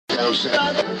Gotta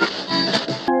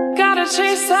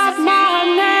chase that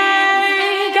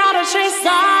money, gotta chase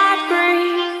that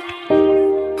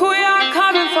greed. We are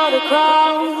coming for the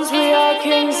crowns, we are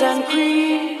kings and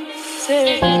queens,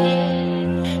 yeah.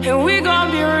 And we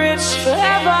gonna be rich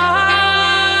forever.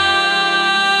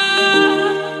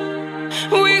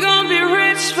 We gonna be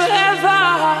rich forever.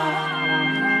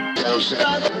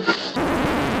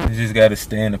 You just gotta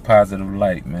stay in the positive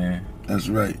light, man. That's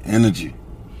right. Energy.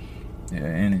 Yeah,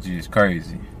 energy is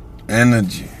crazy.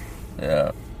 Energy.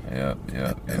 Yeah.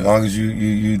 As long as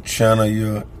you channel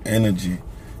your energy,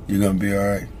 you're gonna be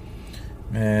alright.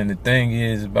 Man, the thing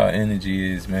is about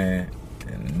energy is, man,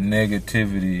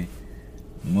 negativity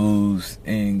moves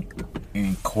in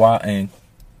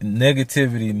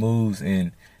negativity moves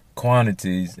in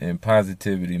quantities and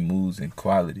positivity moves in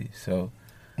quality. So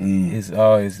it's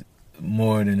always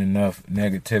more than enough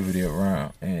negativity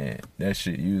around, and that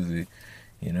shit usually,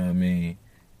 you know what I mean,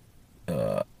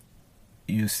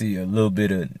 you see a little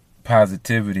bit of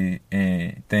positivity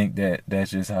and think that that's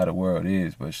just how the world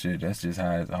is, but shit, that's just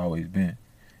how it's always been.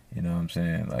 You know what I'm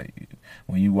saying? Like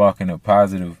when you walk in a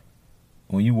positive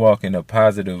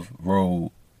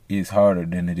road, it's harder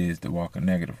than it is to walk a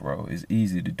negative road. It's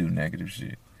easy to do negative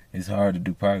shit. It's hard to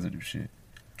do positive shit.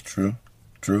 True.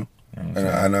 You know what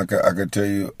I'm And I could tell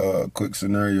you a quick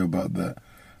scenario about that.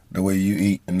 The way you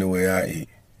eat and the way I eat.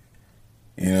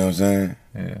 You know what I'm saying?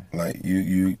 Yeah. Like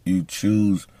you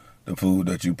choose the food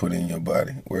that you put in your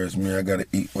body. Whereas me, I gotta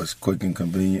eat what's quick and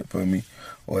convenient for me.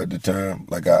 Or at the time,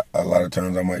 like a lot of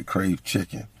times I might crave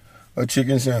chicken. A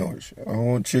chicken sandwich. I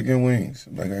want chicken wings.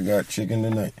 Like I got chicken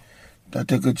tonight. I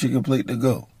took a chicken plate to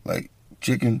go. Like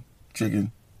chicken.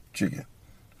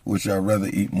 Which I'd rather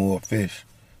eat more fish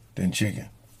than chicken.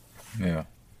 Yeah.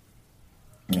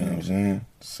 You know what I'm saying?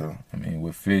 So I mean,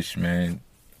 with fish, man,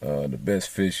 the best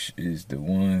fish is the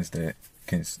ones that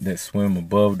swim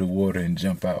above the water and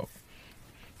jump out.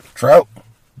 trout.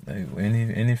 Like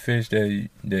any fish that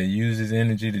uses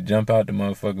energy to jump out the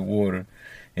motherfucking water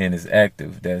and is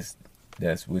active, that's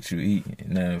what you eat.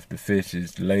 Now if the fish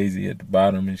is lazy at the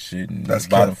bottom and shit, and That's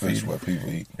bottom catfish. feeder, What people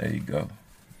eat. there you go.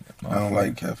 I don't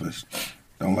like catfish.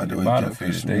 Don't like the way Bottom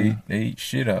catfish. feeders, they eat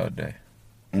shit all day.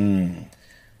 You know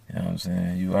what I'm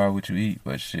saying? You are what you eat,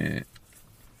 but shit.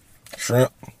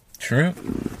 Shrimp. Shrimp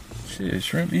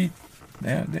eat.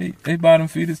 They bottom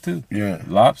feeders too. Yeah.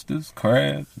 Lobsters,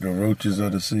 crabs. The roaches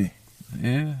of the sea.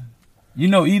 Yeah. You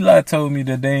know, Eli told me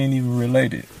that they ain't even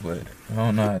related, but I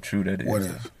don't know how true that is. What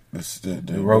is?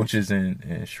 The roaches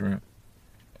and shrimp.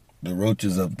 The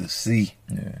roaches of the sea.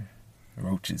 Yeah.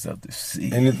 Roaches of the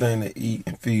sea. Anything that eat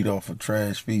and feed off of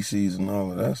trash, feces, and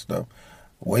all of that stuff.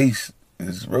 Waste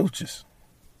is roaches.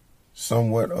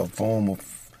 Somewhat a form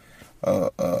of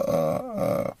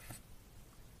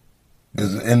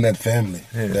is in that family,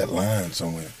 that line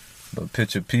somewhere. But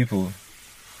picture people,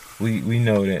 we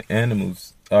know that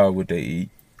animals are what they eat.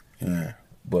 Yeah.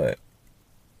 But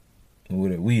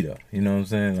what are we though? You know what I'm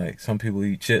saying? Like some people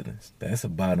eat chitlins. That's a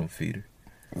bottom feeder.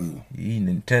 Ooh. You eating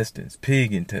intestines,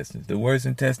 pig intestines, the worst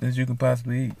intestines you can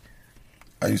possibly eat.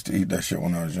 I used to eat that shit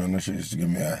when I was young. That shit used to give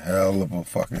me a hell of a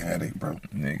fucking headache, bro.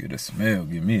 Nigga, the smell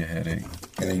give me a headache.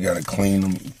 And then you gotta clean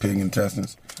them pig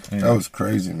intestines. Yeah. That was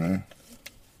crazy, man.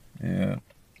 Yeah.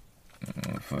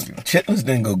 Fucking Chitlins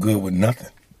didn't go good with nothing.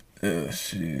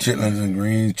 shit. Chitlins and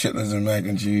greens, chitlins and mac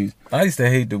and cheese. I used to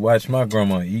hate to watch my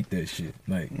grandma eat that shit.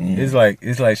 Like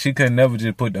it's like she could never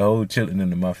just put the whole chitlin in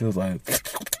the mouth. It was like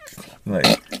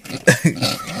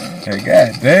hey,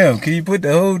 goddamn, can you put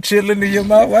the whole chitlin in your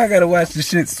mouth? Why I gotta watch the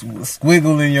shit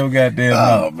squiggle in your goddamn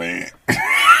mouth? Oh man.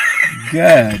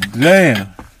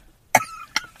 Goddamn.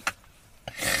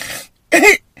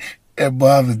 That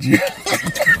bothered you.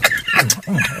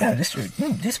 Yeah,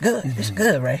 this good. This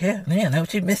good right here. Man, know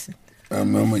what you missing. I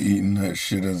remember eating that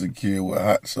shit as a kid with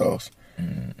hot sauce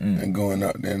and going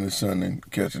out there in the sun and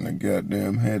catching a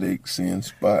goddamn headache, seeing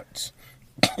spots.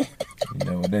 You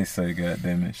know what they say,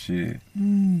 goddamn it, shit.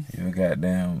 You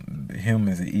goddamn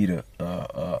humans that eat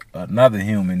another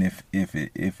human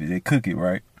if they cook it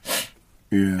right.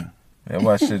 Yeah. That's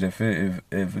why shit.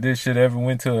 If this shit ever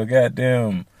went to a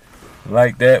goddamn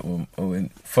like that, when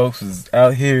folks was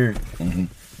out here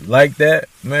like that,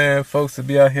 man, folks would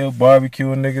be out here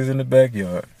barbecuing niggas in the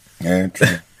backyard. Yeah,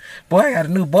 true. Boy, I got a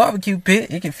new barbecue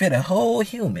pit. It can fit a whole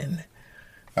human.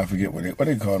 I forget what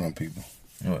they call them people.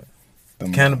 What?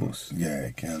 Them Cannibals.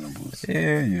 Yeah, cannibals.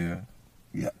 Yeah.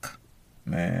 Yuck.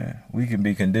 Man, we can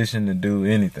be conditioned to do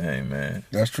anything, man.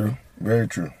 That's true. Very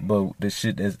true. But the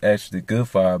shit that's actually good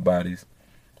for our bodies,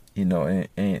 you know,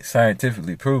 ain't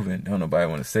scientifically proven. Don't nobody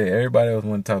want to say it. Everybody else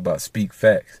want to talk about speak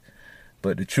facts.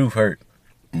 But the truth hurt.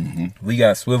 We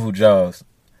got swivel jaws.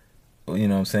 You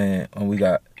know what I'm saying? And we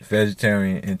got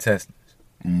vegetarian intestines.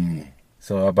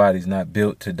 So our body's not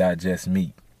built to digest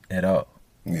meat at all.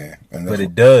 Yeah. But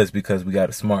it does because we got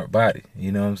a smart body.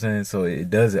 You know what I'm saying? So it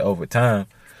does it over time.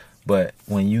 But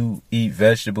when you eat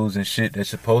vegetables and shit that's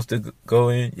supposed to go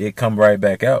in, it come right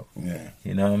back out. Yeah.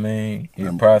 You know what I mean?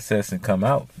 It process and come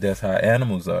out. That's how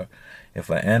animals are. If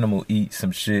an animal eats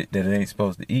some shit that it ain't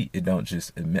supposed to eat, it don't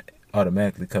just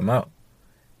automatically come out.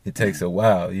 It takes a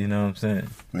while, you know what I'm saying?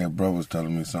 Yeah, bro was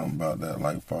telling me something about that,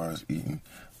 like far as eating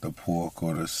the pork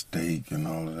or the steak and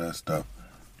all of that stuff,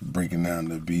 breaking down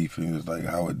the beef, and it was like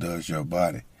how it does your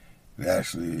body. It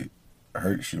actually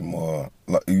hurts you more.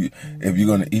 Like, if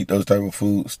you're gonna eat those type of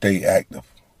food, stay active.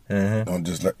 Don't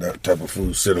just let that type of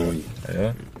food sit on you.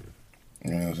 Yeah.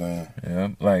 You know what I'm saying? Yeah.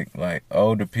 Like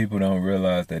older people don't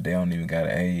realize that they don't even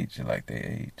gotta age like they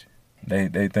age.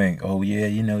 They think, oh yeah,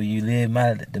 you know, you live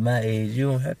my age, you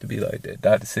don't have to be like that.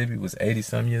 Dr. Sebi was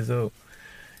 80-some years old.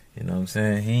 You know what I'm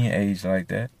saying? He ain't aged like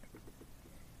that.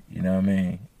 You know what I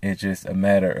mean? It's just a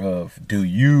matter of, do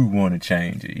you want to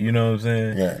change it? You know what I'm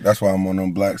saying? Yeah, that's why I'm on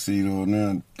them black seed oil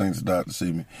now, thanks to Dr.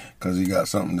 Sebi, because he got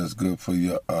something that's good for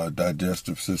your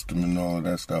digestive system and all of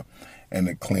that stuff. And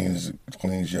it cleans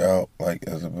you out like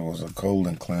as if it was a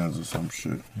colon cleanse or some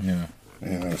shit. Yeah. You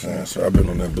know what I'm saying? So I've been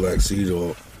on that black seed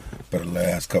oil for the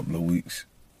last couple of weeks.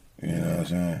 You know what I'm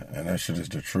saying? And that shit is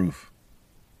the truth.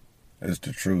 It's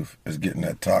the truth. It's getting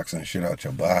that toxin shit out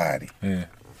your body. Yeah.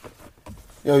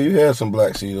 Yo, you had some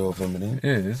black seed oil for me, didn't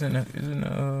you?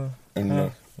 Yeah,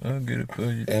 I'll get it for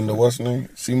you. And the what's the name?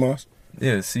 Sea moss?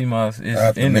 Yeah, sea moss is I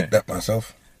have to in make there. that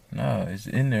myself. No, it's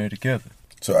in there together.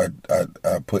 So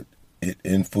I put it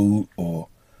in food, or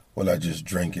will I just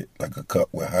drink it like a cup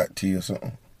with hot tea or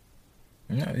something?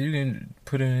 No, you can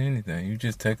put it in anything. You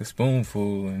just take a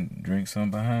spoonful and drink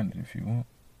some behind it if you want.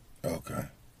 Okay.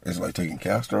 It's like taking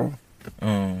castor oil?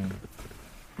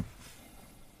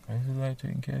 Is it like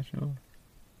taking castor oil?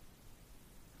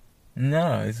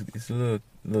 No, it's a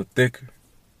little thicker.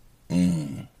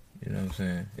 You know what I'm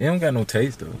saying? It don't got no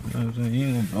taste though. You know what I'm saying? You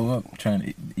ain't gonna blow up trying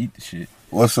to eat the shit.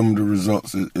 What's some of the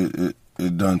results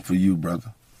it done for you,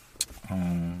 brother?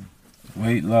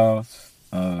 Weight loss,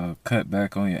 cut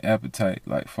back on your appetite,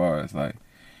 like far as like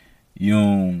you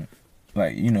don't,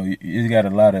 like, you know, it's got a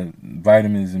lot of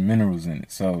vitamins and minerals in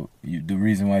it. So the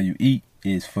reason why you eat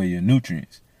is for your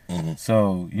nutrients.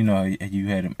 So, you know, you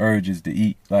had them urges to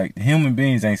eat. Like, human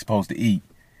beings ain't supposed to eat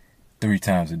 3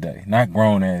 times a day. Not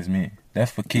grown-ass men.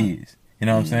 That's for kids. You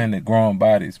know what I'm saying? They're grown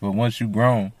bodies. But once you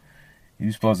grown,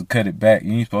 you're supposed to cut it back.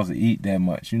 You ain't supposed to eat that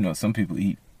much. You know, some people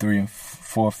eat 3 and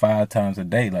 4 or 5 times a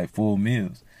day, like full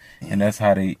meals. And that's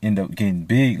how they end up getting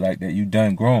big like that. You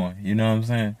done growing. You know what I'm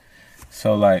saying?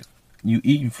 So, like, you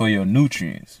eating for your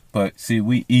nutrients. But, see,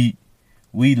 we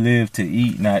live to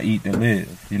eat, not eat to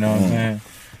live. You know what I'm saying?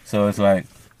 So it's like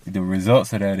the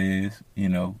results of that is, you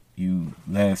know, you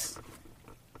less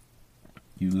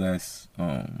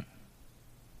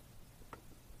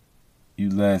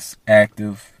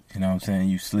active, you know what I'm saying?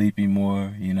 You sleepy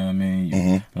more, you know what I mean?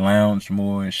 You lounge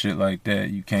more and shit like that.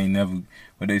 You can't never,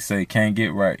 what they say, can't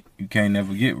get right. You can't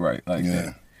never get right like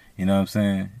that. You know what I'm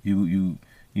saying? You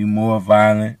more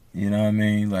violent, you know what I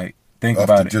mean? Like, think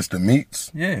about it. Just the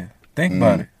meats? Yeah, think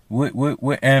about it.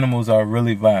 What animals are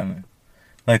really violent?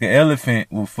 Like, an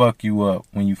elephant will fuck you up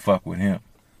when you fuck with him.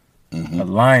 A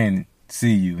lion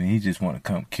see you and he just want to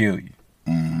come kill you.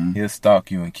 He'll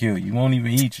stalk you and kill you. He won't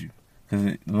even eat you.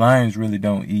 Because lions really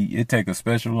don't eat. It take a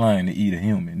special lion to eat a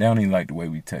human. They don't even like the way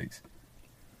we taste.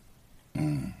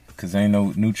 Because ain't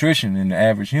no nutrition in the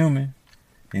average human.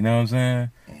 You know what I'm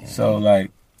saying? So, like,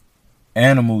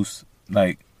 animals,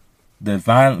 like, the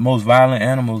most violent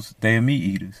animals, they are meat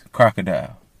eaters.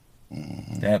 Crocodile.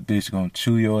 That bitch gonna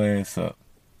chew your ass up.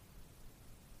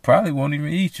 Probably won't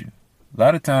even eat you. A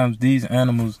lot of times these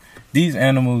animals,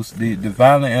 the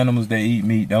violent animals that eat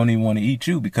meat don't even want to eat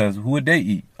you, because who would they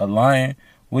eat? A lion,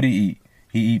 what he eat?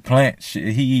 He eat plants,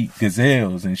 shit. He eat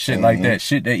gazelles and shit like that.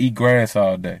 Shit, they eat grass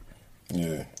all day.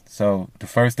 Yeah. So the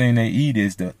first thing they eat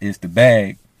is the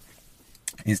bag.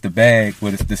 It's the bag,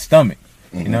 but it's the stomach.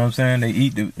 You know what I'm saying? They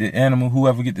eat the animal,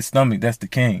 whoever get the stomach, that's the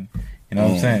king. You know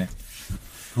what I'm saying?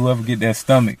 Whoever get that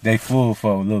stomach, they full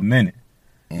for a little minute.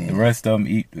 The rest of them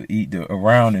eat the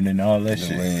around and then all that the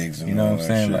shit. Legs and you know all what I'm that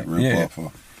saying? shit, Like, yeah.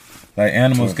 Like,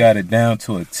 animals got it down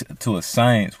to a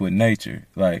science with nature.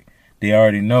 Like, they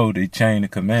already know the chain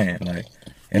of command. Like,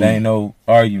 it ain't no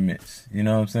arguments. You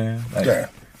know what I'm saying? Like,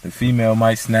 the female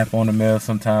might snap on the male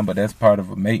sometime, but that's part of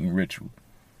a mating ritual.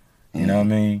 You know what I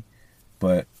mean?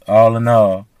 But all in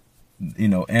all, you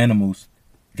know, animals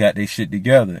got their shit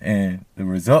together, and the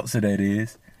results of that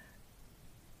is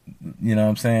you know what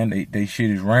I'm saying, they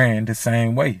shit is ran the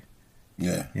same way.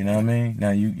 Yeah. You know what I mean?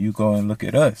 Now you go and look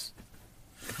at us.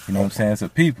 You know what I'm saying? As a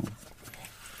people.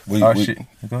 Our shit.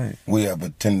 Go ahead. We have a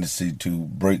tendency to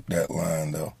break that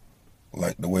line though.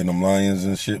 Like the way them lions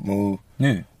and shit move.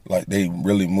 Yeah. Like they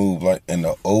really move. Like, and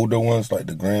the older ones, like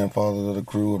the grandfathers of the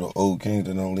crew or the old kings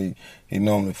that don't leave, he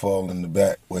normally fall in the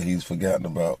back where he's forgotten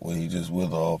about, where he just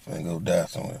wither off and go die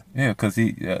somewhere. Yeah, because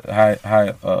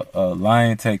a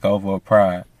lion take over a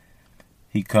pride,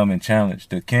 he come and challenge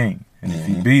the king. And if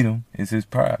he beat him, it's his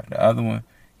pride. The other one,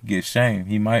 he gets shamed.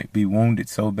 He might be wounded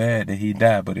so bad that he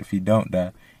die, but if he don't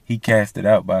die, he cast it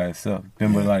out by himself.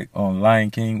 Remember like on Lion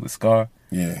King with Scar?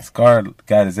 Yeah. Scar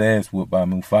got his ass whooped by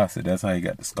Mufasa. That's how he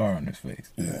got the scar on his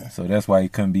face. Yeah. So that's why he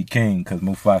couldn't be king, because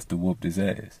Mufasa whooped his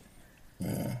ass.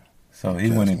 Yeah. So he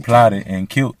went and plotted and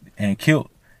killed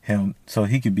him so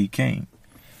he could be king.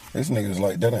 This nigga's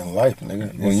like that in life,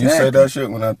 nigga. When Exactly. you say that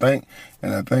shit, when I think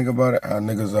about it, how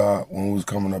niggas are when we was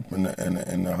coming up in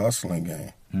the hustling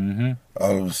game. Mm-hmm.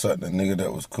 All of a sudden, the nigga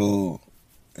that was cool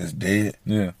is dead.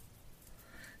 Yeah.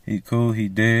 He cool, he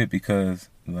dead because,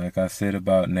 like I said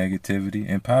about negativity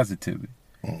and positivity.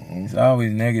 Mm-hmm. It's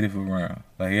always negative around.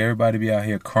 Like everybody be out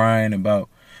here crying about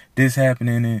this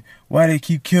happening and why they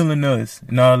keep killing us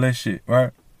and all that shit,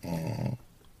 right? Mm-hmm.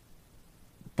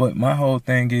 But my whole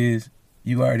thing is,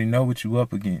 you already know what you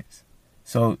up against.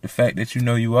 So the fact that you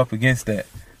know you up against that,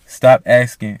 stop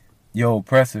asking your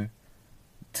oppressor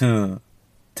to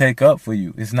take up for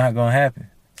you. It's not gonna happen.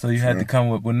 So you have to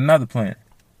come up with another plan.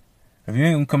 If you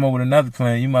ain't gonna come up with another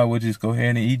plan, you might well just go ahead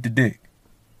and eat the dick.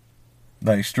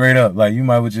 Like straight up. Like you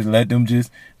might well just let them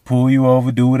just pull you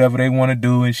over, do whatever they want to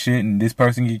do and shit, and this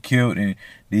person get killed and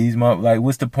these like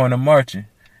what's the point of marching?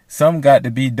 Something got to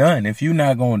be done. If you're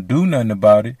not gonna do nothing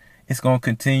about it, it's gonna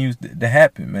continue to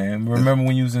happen, man. Remember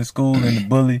when you was in school and the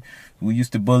bully, we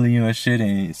used to bully you and shit,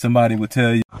 and somebody would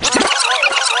tell you,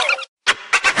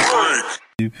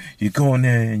 you go in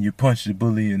there and you punch the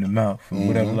bully in the mouth or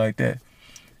whatever like that.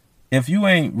 If you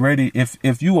ain't ready,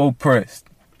 if you oppress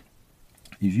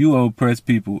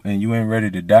people and you ain't ready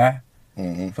to die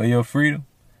for your freedom,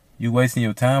 you wasting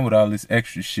your time with all this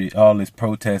extra shit, all this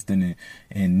protesting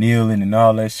and kneeling and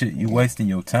all that shit. You wasting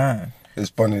your time. It's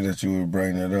funny that you would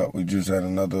bring that up. We just had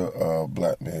another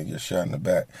black man get shot in the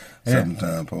back 7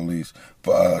 times police.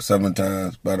 7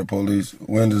 times by the police.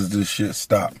 When does this shit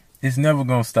stop? It's never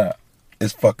gonna stop.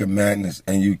 It's fucking madness,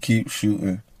 and you keep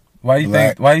shooting. Why you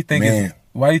think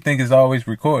it's always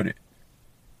recorded?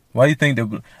 Why you think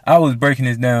that? I was breaking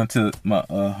this down to my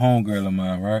homegirl of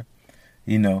mine, right?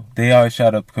 You know, they always try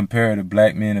to compare the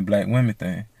black men and black women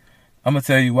thing. I'm gonna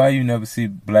tell you why you never see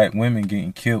black women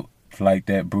getting killed like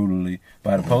that brutally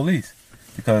by the police,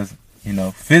 because you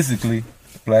know physically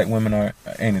black women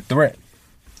ain't a threat.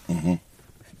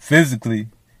 Physically,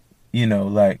 you know,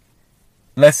 like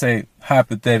let's say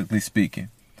hypothetically speaking,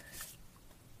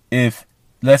 if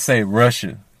let's say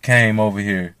Russia came over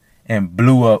here and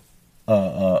blew up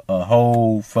a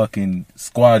whole fucking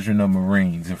squadron of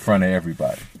Marines in front of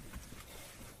everybody,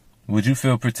 would you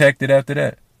feel protected after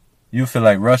that? You feel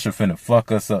like Russia finna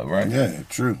fuck us up, right? Yeah,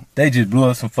 true. They just blew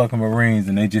up some fucking Marines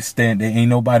and they just stand there. Ain't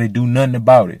nobody do nothing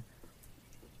about it.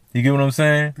 You get what I'm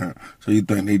saying? Yeah. So you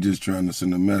think they just trying to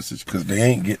send a message because they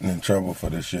ain't getting in trouble for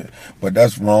this shit. But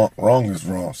that's wrong. Wrong is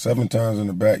wrong. 7 times in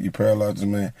the back, you paralyzed a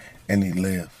man and he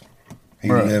lived.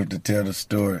 He lived to tell the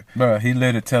story. Bro, he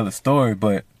lived to tell the story,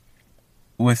 but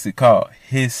what's it called?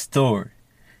 His story.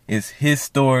 It's his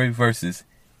story versus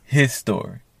his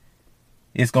story.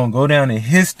 It's gonna go down in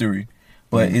history,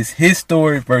 but it's his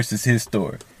story versus his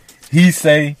story. He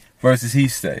say versus he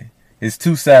say. It's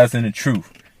 2 sides in the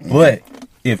truth. But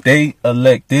if they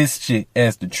elect this shit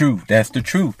as the truth, that's the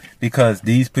truth, because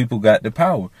these people got the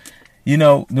power. You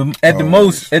know, at the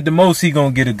most, he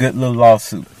gonna get a good little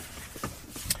lawsuit.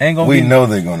 We know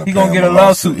they're gonna. He gonna get a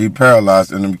lawsuit. He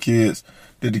paralyzed, and them kids.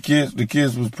 The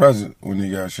kids was present when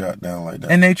he got shot down like that.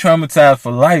 And they traumatized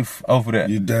for life over that.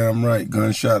 You damn right.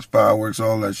 Gunshots, fireworks,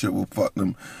 all that shit will fuck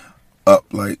them up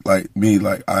like me.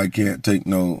 Like I can't take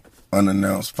no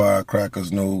unannounced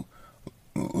firecrackers, no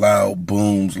loud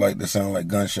booms like that sound like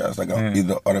gunshots. Like I'm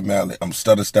either automatically I'm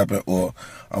stutter stepping or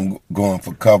I'm going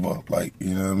for cover. Like,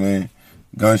 you know what I mean?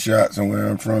 Gunshots and where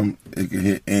I'm from, it could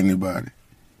hit anybody.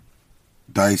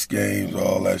 Dice games,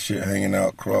 all that shit, hanging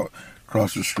out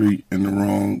across the street in the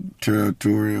wrong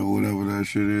territory or whatever that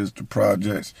shit is, the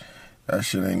projects. That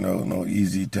shit ain't no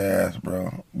easy task,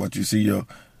 bro. But you see,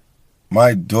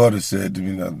 my daughter said to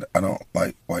me that I don't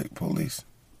like white police.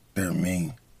 They're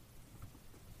mean.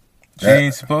 She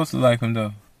ain't supposed to like him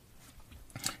though.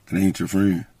 It ain't your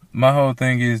friend. My whole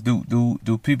thing is,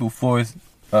 do people force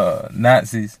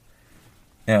Nazis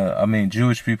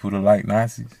Jewish people to like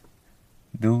Nazis?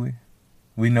 Do we?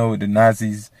 We know what the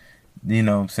Nazis, you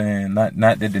know what I'm saying? Not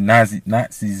that the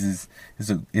Nazis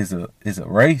is a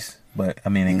race, but I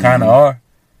mean, they kind of are.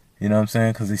 You know what I'm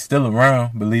saying? Because they're still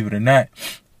around, believe it or not.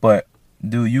 But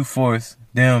do you force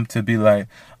them to be like,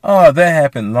 oh, that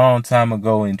happened a long time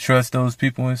ago, and trust those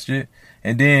people and shit?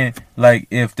 And then, like,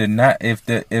 if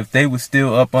they were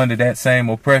still up under that same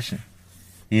oppression,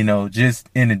 you know, just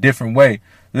in a different way.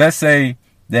 Let's say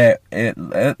that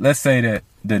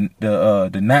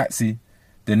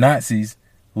the Nazis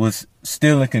was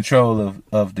still in control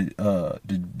of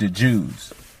the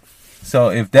Jews. So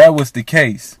if that was the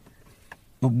case,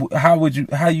 do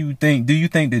you think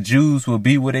the Jews will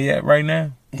be where they at right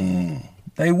now?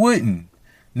 They wouldn't.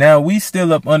 Now we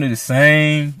still up under the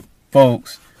same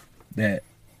folks that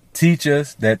teach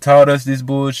us, that taught us this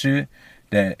bullshit,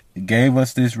 that gave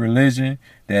us this religion,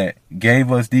 that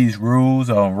gave us these rules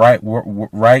on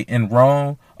right and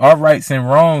wrong. Our rights and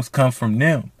wrongs come from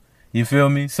them. You feel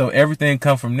me? So everything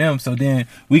come from them. So then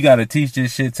we got to teach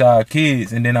this shit to our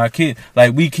kids, and then our kids,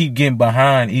 like, we keep getting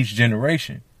behind each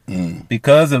generation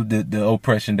because of the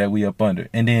oppression that we up under.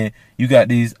 And then you got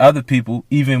these other people,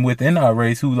 even within our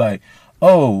race, who like,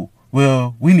 oh,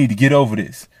 well, we need to get over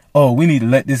this. Oh, we need to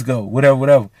let this go.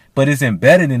 Whatever. But it's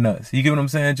embedded in us. You get what I'm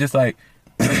saying? Just like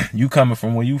you coming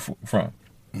from where you from.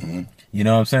 You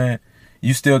know what I'm saying?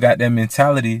 You still got that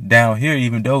mentality down here,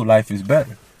 even though life is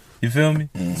better. You feel me?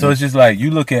 So it's just like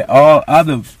you look at all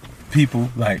other people,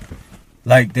 like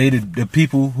they the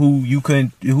people who you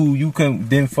couldn't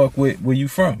then fuck with where you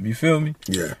from. You feel me?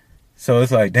 Yeah. So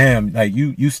it's like, damn, like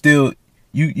you still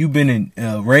been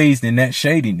raised in that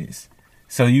shadiness.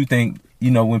 So you think, you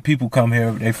know, when people come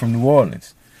here, they from New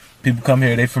Orleans. People come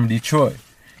here, they from Detroit.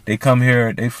 They come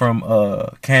here, they from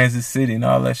Kansas City and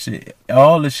all that shit.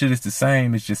 All the shit is the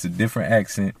same. It's just a different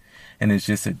accent, and it's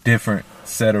just a different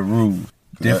set of rules,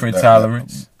 different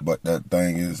tolerance. But that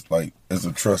thing is, like, it's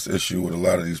a trust issue with a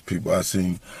lot of these people. I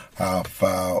seen how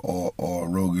foul or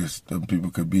roguish them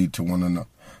people could be to one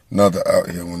another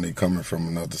out here when they coming from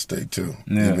another state too.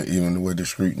 Yeah. Even the way the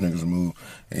street niggas move,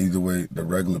 and either way the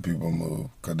regular people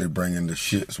move, because they bringing the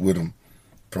shits with them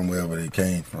from wherever they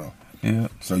came from. Yeah.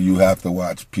 So you have to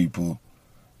watch people,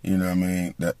 you know what I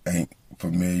mean, that ain't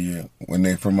familiar. When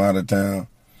they from out of town,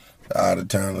 the out of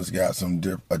towners got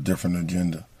a different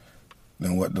agenda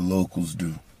than what the locals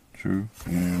do. True.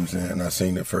 You know what I'm saying? And I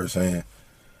seen it firsthand.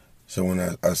 So when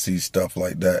I see stuff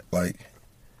like that, like,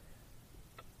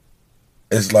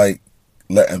 it's like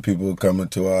letting people come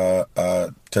into our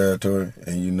territory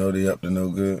and you know they up to no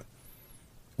good.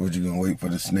 What, you gonna wait for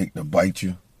the snake to bite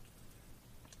you?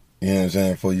 You know what I'm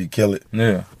saying? Before you kill it.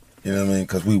 Yeah. You know what I mean?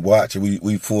 Because we watch it.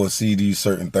 We foresee these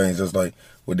certain things. Just like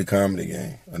with the comedy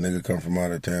game. A nigga come from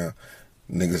out of town.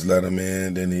 Niggas let him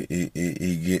in. Then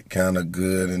he get kind of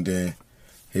good. And then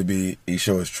he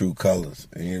show his true colors.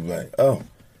 And you be like, oh,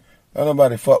 don't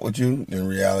nobody fuck with you. Then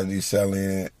reality set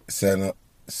in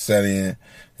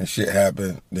and shit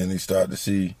happen. Then he start to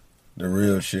see the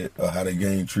real shit of how the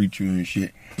game treat you and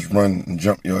shit. Just run and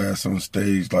jump your ass on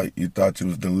stage like you thought you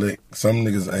was the lick. Some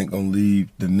niggas ain't gonna leave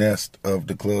the nest of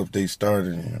the club they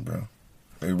started in, bro.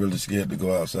 They really scared to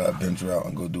go outside, venture out,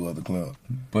 and go do other clubs.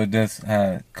 But that's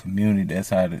how the community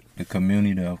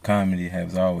of comedy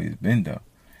has always been, though.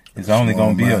 It's only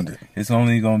gonna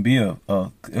be a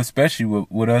especially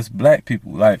with us black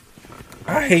people. Like,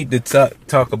 I hate to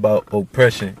talk about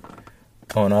oppression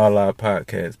on all our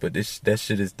podcasts, but that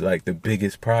shit is like the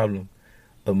biggest problem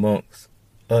amongst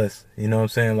us. You know what I'm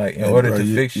saying? Like, in order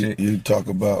to fix shit, you talk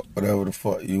about whatever the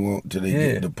fuck you want till they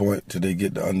get the point, till they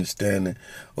get the understanding,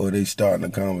 or they starting a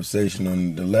conversation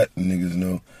on to let the niggas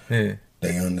know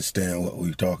they understand what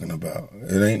we talking about.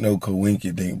 It ain't no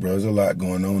coinky dink, bro. There's a lot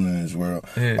going on in this world.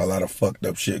 A lot of fucked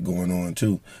up shit going on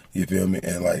too. You feel me?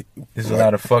 And like, there's a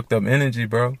lot of fucked up energy,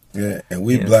 bro. Yeah, and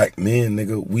we black men,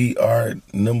 nigga, we are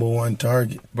 #1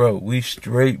 target. Bro, we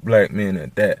straight black men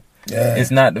at that. Yeah.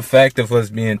 It's not the fact of us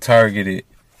being targeted,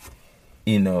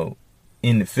 you know,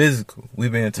 in the physical.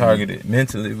 We've been targeted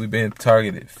mentally. We've been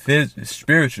targeted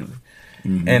spiritually.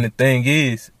 And the thing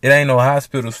is, it ain't no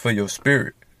hospitals for your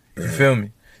spirit. You feel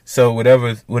me? So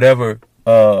whatever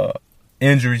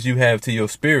injuries you have to your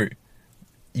spirit,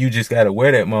 you just gotta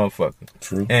wear that motherfucker.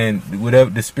 True. And whatever,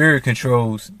 the spirit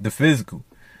controls the physical.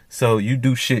 So you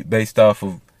do shit based off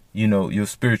of, you know, your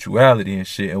spirituality and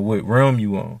shit and what realm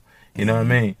you on. You know what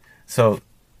I mean? So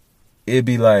it'd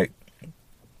be like,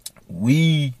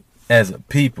 we as a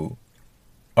people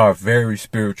are very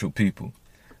spiritual people.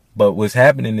 But what's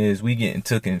happening is we getting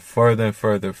taken further and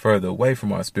further away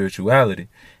from our spirituality,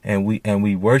 and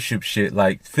we worship shit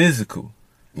like physical.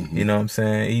 You know what I'm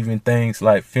saying? Even things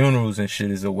like funerals and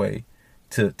shit is a way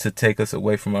to take us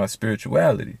away from our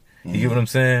spirituality. You get what I'm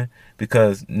saying?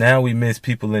 Because now we miss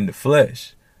people in the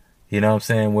flesh. You know what I'm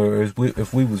saying? Whereas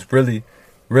if we was really,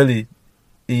 really,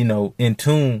 in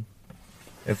tune,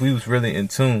 if we was really in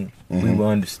tune, we would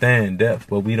understand death,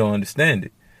 but we don't understand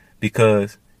it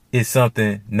because it's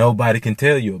something nobody can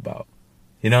tell you about.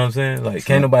 You know what I'm saying? Like,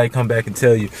 can't nobody come back and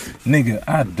tell you, nigga,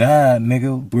 I died,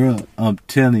 nigga. Bro, I'm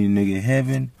telling you, nigga,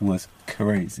 heaven was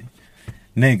crazy.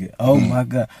 Nigga, oh my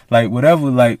God. Like,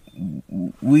 whatever, like,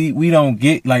 we don't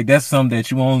get, like, that's something that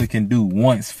you only can do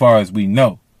once, far as we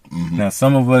know. Now,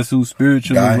 some of us who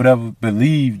spiritual or whatever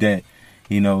believe that,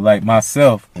 like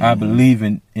myself, I believe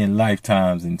in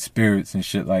lifetimes and spirits and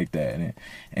shit like that.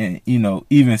 And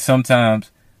even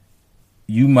sometimes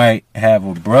you might have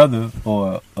a brother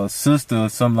or a sister or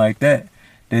something like that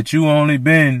you only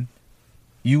been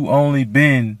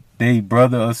their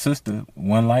brother or sister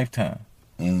one lifetime.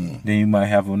 Then you might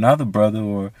have another brother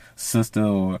or sister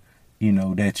or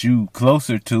that you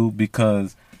closer to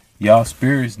because y'all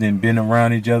spirits then been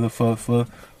around each other for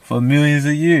millions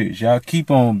of years. Y'all keep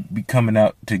on coming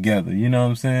out together, you know what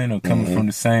I'm saying? Or coming from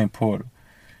the same portal.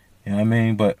 You know what I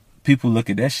mean? But people look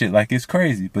at that shit like it's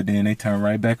crazy, but then they turn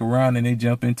right back around and they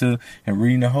jump into and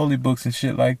reading the holy books and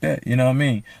shit like that. You know what I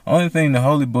mean? Only thing the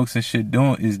holy books and shit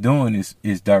doing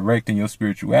is directing your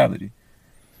spirituality.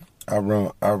 I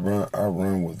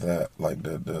run with that, like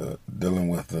the dealing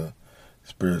with the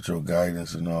spiritual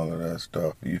guidance and all of that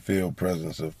stuff. You feel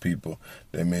presence of people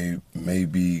that may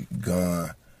be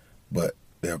gone, but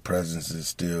their presence is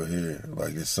still here.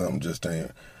 Like it's something just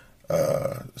ain't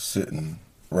sitting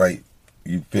right.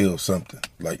 You feel something,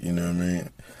 like, you know what I mean?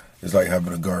 It's like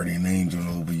having a guardian angel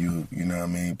over you, you know what I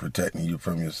mean? Protecting you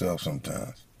from yourself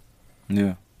sometimes.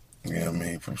 Yeah. You know what I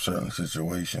mean? From certain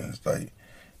situations, like,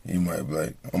 you might be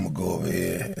like, I'm going to go over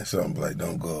here, and something like,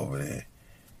 don't go over there.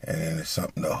 And then it's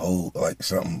something to hold, like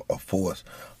something, a force,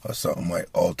 or something might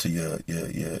alter your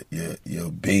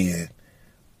being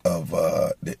of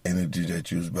the energy that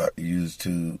you was about to use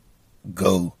to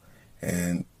go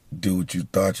and do what you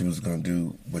thought you was gonna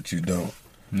do, but you don't.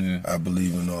 Yeah. I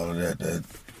believe in all of that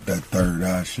third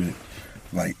eye shit.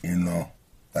 Like,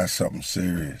 that's something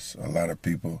serious. A lot of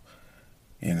people,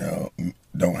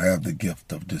 don't have the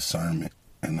gift of discernment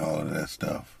and all of that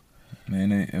stuff.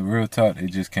 Man, in real talk, they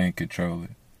just can't control it.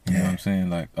 You know what I'm saying?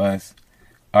 Like us,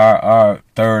 our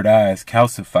third eye is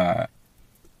calcified.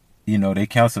 They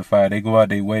calcify. They go out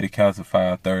their way to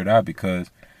calcify our third eye because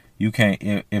you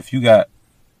can't. If you got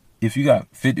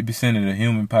 50% of the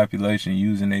human population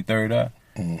using their third eye,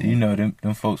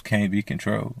 them folks can't be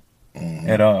controlled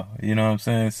at all. You know what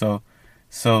I'm saying?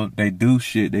 So they do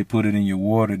shit. They put it in your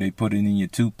water. They put it in your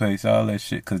toothpaste. All that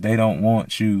shit because they don't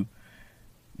want you,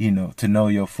 to know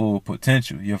your full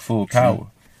potential, your full power.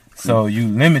 So you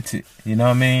limit it. You know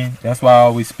what I mean? That's why I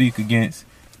always speak against.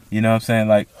 You know what I'm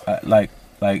saying?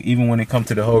 Like even when it comes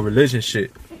to the whole religion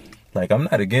shit, like I'm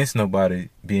not against nobody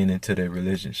being into their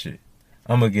religion shit.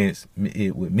 I'm against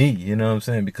it with me, you know what I'm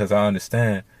saying? Because I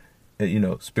understand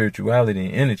that, spirituality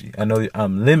and energy. I know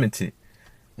I'm limited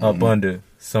up under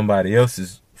somebody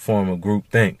else's form of group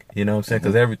think, you know what I'm saying?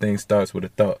 Because everything starts with a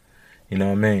thought, you know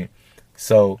what I mean?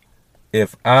 So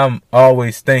if I'm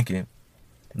always thinking,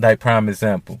 like prime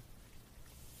example,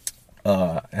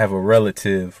 I have a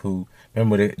relative who,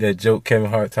 remember that joke Kevin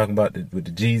Hart talking about with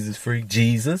the Jesus freak?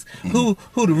 Jesus? Who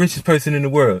the richest person in the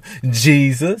world?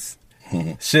 Jesus?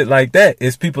 Shit like that.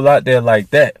 It's people out there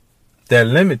like that. They're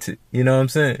limited. You know what I'm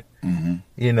saying?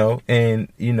 And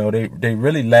they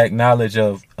really lack knowledge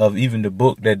of even the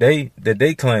book that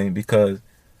they claim, because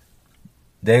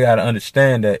they gotta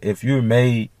understand that if you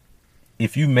made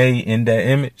in that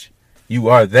image, you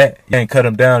are that. You can't cut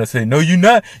them down and say, no, you're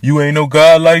not. You ain't no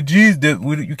God like Jesus.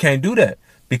 You can't do that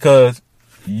because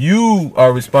you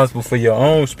are responsible for your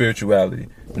own spirituality.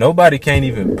 Nobody can't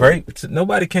even pray.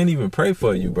 Nobody can't even pray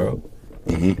for you, bro.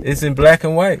 It's in black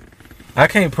and white. I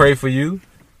can't pray for you.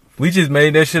 We just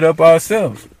made that shit up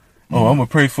ourselves. Oh, I'm gonna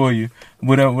pray for you.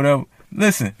 Whatever.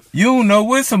 Listen, you don't know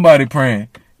when somebody praying.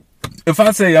 If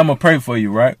I say I'm gonna pray for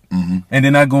you, right? And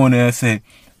then I go in there and say,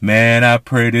 man, I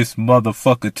pray this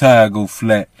motherfucker tire go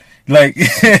flat. Like,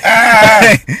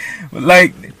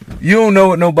 like you don't know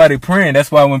what nobody praying.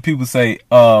 That's why when people say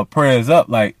prayers up,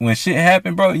 like when shit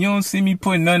happen, bro, you don't see me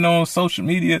putting nothing on social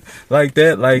media like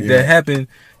that. Like that happened,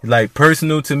 like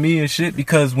personal to me and shit.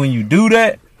 Because when you do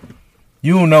that,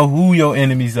 you don't know who your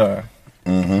enemies are.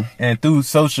 And through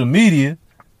social media,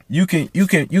 you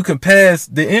can pass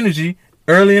the energy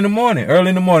early in the morning. Early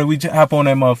in the morning, we hop on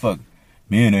that motherfucker.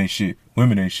 Men ain't shit.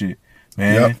 Women ain't shit.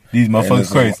 Man, these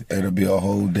motherfuckers crazy. It'll be a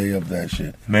whole day of that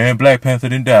shit. Man, Black Panther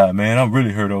didn't die. Man, I'm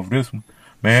really hurt over this one.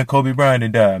 Man, Kobe Bryant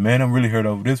didn't die. Man, I'm really hurt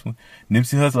over this one.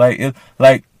 Nipsey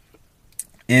Hussle,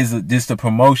 is just a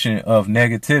promotion of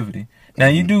negativity. Now,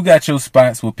 you do got your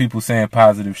spots with people saying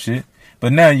positive shit,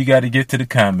 but now you got to get to the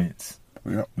comments.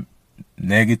 Yep.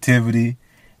 Negativity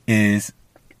is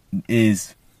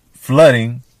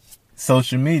flooding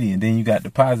social media, and then you got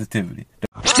the positivity.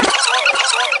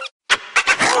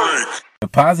 The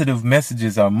positive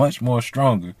messages are much more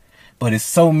stronger, but it's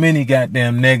so many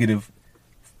goddamn negative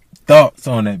thoughts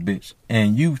on that bitch,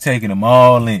 and you taking them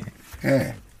all in.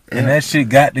 Yeah. And that shit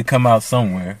got to come out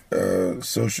somewhere.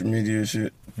 Social media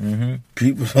shit. Mm-hmm.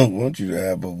 People don't want you to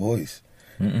have a voice.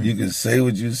 Mm-mm. You can say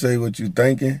what you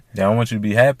thinking. They don't want you to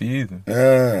be happy either.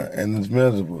 And it's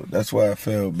miserable. That's why I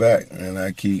fell back, and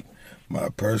I keep my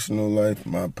personal life.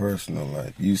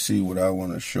 You see what I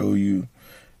want to show you,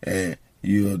 and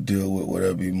you'll deal with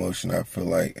whatever emotion I feel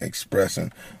like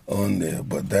expressing on there.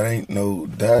 But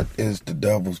that is the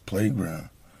devil's playground.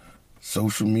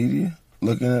 Social media,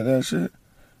 looking at that shit.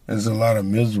 There's a lot of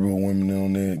miserable women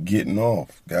on there getting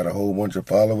off. Got a whole bunch of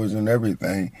followers and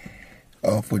everything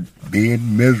off of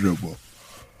being miserable.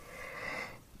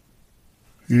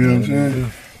 You know what I'm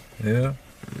saying? Yeah.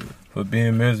 For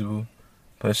being miserable.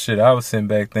 But shit, I was sitting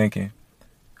back thinking,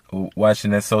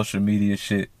 watching that social media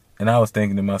shit, and I was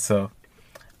thinking to myself,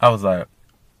 I was like,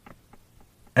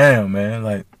 damn, man,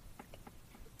 like,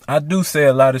 I do say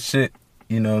a lot of shit,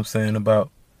 you know what I'm saying, about,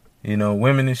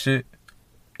 women and shit.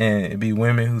 And it be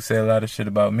women who say a lot of shit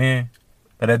about men.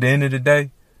 But at the end of the day,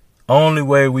 only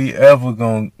way we ever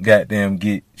gonna goddamn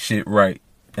get shit right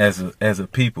as a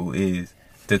people is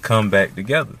to come back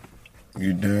together.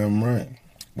 You damn right.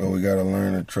 But we gotta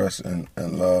learn to trust and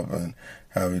love and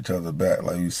have each other back.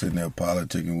 Like you sitting there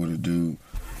politicking with a dude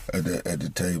at the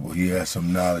table. He has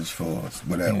some knowledge for us.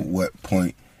 But at what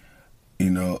point,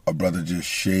 a brother just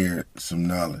shared some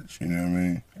knowledge. You know what I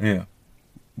mean? Yeah.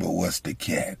 But what's the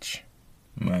catch?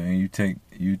 Man,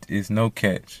 it's no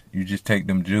catch. You just take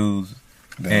them Jews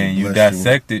and you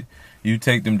dissect it. You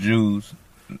take them Jews.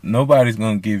 Nobody's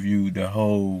gonna give you the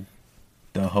whole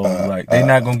they're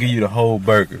not gonna give you the whole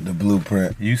burger. The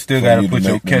blueprint. You still gotta put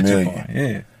your ketchup on.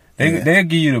 Yeah. They'll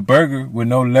give you the burger with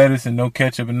no lettuce and no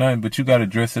ketchup and nothing, but you gotta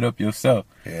dress it up yourself.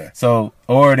 Yeah. So,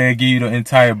 or they'll give you the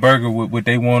entire burger with what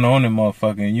they want on the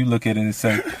motherfucker, and you look at it and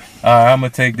say, I'm gonna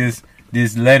take this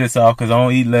lettuce off because I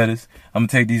don't eat lettuce. I'm gonna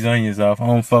take these onions off. I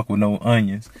don't fuck with no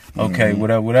onions. Okay,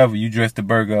 whatever. You dress the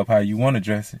burger up how you want to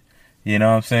dress it. You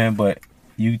know what I'm saying? But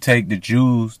you take the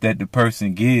jewels that the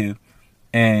person give,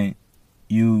 and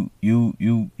you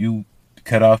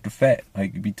cut off the fat.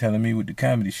 Like you be telling me with the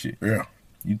comedy shit. Yeah.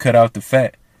 You cut off the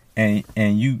fat, and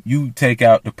you take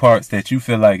out the parts that you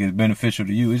feel like is beneficial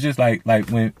to you. It's just like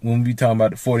when we talking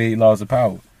about the 48 laws of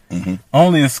power. Mm-hmm.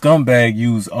 Only a scumbag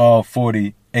use all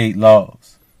 48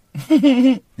 laws.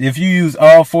 If you use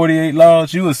all 48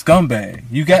 laws, you a scumbag.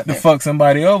 You got to fuck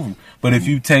somebody over. But if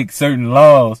you take certain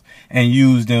laws and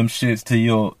use them shits to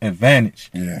your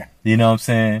advantage, you know what I'm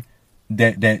saying,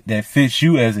 that fits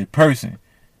you as a person,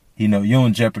 you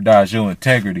don't jeopardize your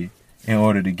integrity in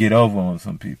order to get over on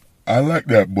some people. I like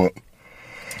that book.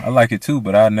 I like it too,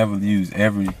 but I never use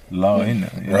every law in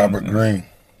there. Robert Greene.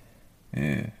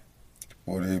 Yeah.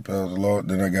 48 pounds of law.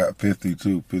 Then I got 50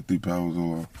 too. 50 pounds of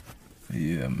law.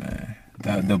 Yeah, man.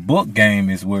 The book game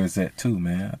is where it's at too,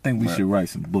 man. I think we should write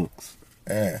some books.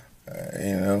 Yeah,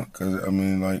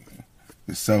 because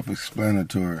it's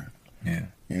self-explanatory. Yeah.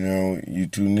 You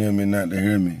too near me not to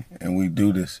hear me, and we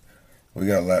do this. We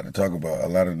got a lot to talk about, a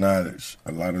lot of knowledge.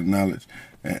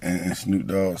 And Snoop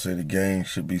Dogg said the game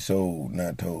should be sold,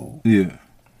 not told. Yeah.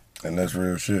 And that's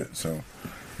real shit. So,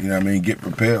 get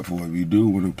prepared for it. If you do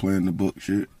want to play in the book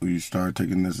shit, or you start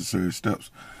taking necessary steps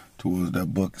towards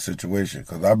that book situation,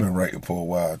 because I've been writing for a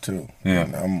while too. Yeah,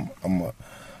 and I'm a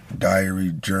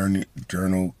diary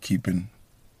journal keeping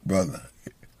brother.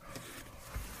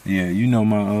 Yeah,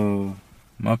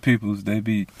 my peoples, they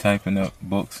be typing up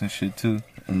books and shit too.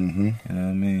 Mm-hmm. You know what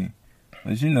I mean?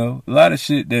 But a lot of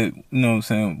shit that what I'm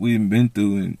saying we've been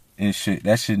through and shit,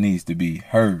 that shit needs to be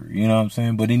heard. You know what I'm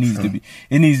saying? But it needs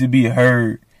to be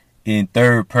heard in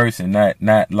third person,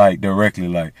 not like directly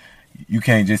like. You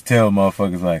can't just tell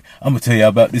motherfuckers like, I'm gonna tell y'all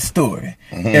about this story.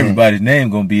 Mm-hmm. Everybody's name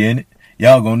gonna be in it.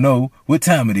 Y'all gonna know what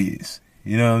time it is.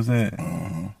 You know what I'm saying?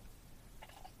 Mm-hmm.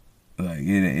 Like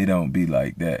it don't be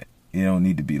like that. It don't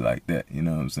need to be like that. You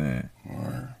know what I'm saying?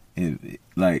 Right.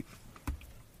 Like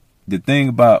the thing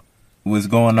about what's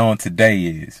going on today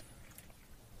is,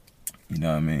 you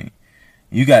know what I mean?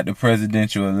 You got the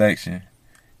presidential election,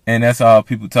 and that's all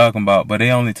people talking about. But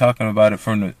they only talking about it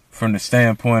from from the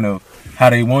standpoint of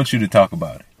how they want you to talk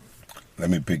about it. Let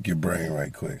me pick your brain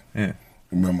right quick. Yeah.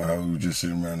 Remember how we were just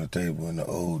sitting around the table and the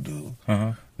old dude?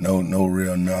 Uh-huh. No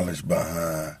real knowledge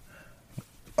behind.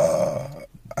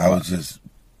 I was just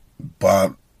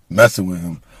messing with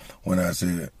him when I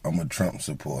said I'm a Trump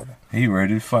supporter. He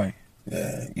ready to fight.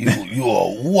 Yeah, you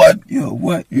are what? You a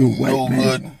what? You a no white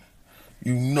man. good.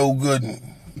 You no good.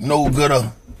 No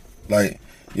gooder. Like,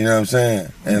 you know what I'm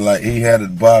saying? And like he had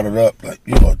it bottled up. Like,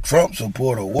 you a Trump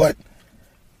supporter? What?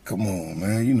 Come on,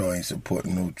 man. You know I ain't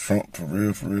supporting no Trump for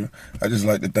real, for real. I just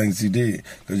like the things he did.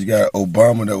 Because you got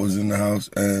Obama that was in the house,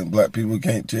 and black people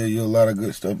can't tell you a lot of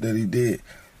good stuff that he did.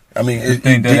 I mean, You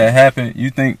think that happened? You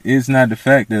think it's not the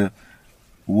fact of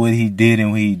what he did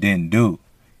and what he didn't do.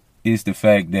 It's the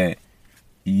fact that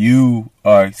you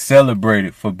are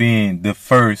celebrated for being the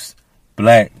first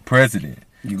black president.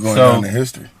 You going down in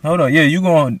history. Hold on. Yeah, you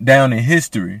going down in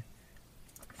history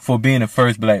for being the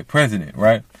first black president,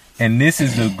 right? And this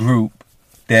is a group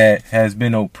that has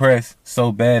been oppressed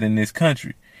so bad in this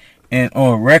country. And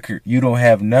on record, you don't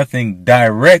have nothing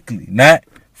directly, not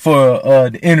for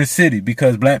the inner city,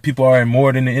 because black people are in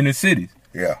more than the inner cities.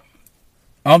 Yeah.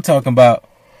 I'm talking about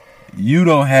you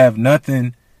don't have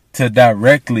nothing to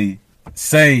directly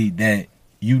say that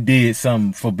you did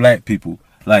something for black people,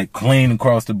 like clean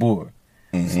across the board.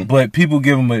 Mm-hmm. But people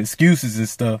give them excuses and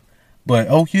stuff. But,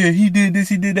 oh, yeah, he did this,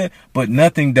 he did that. But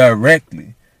nothing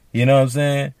directly. You know what I'm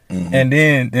saying? Mm-hmm. And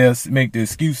then they'll make the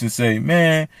excuse and say,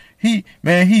 man, he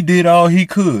did all he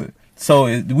could.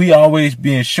 So we always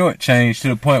being shortchanged to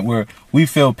the point where we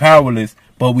feel powerless,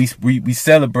 but we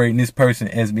celebrating this person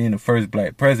as being the first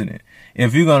black president.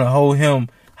 If you're gonna hold him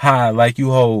high like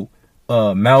you hold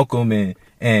Malcolm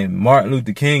and Martin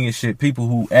Luther King and shit, people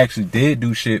who actually did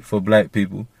do shit for black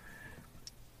people,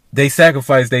 they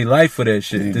sacrificed their life for that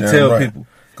shit to tell people.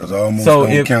 Cause almost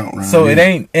don't count around so here.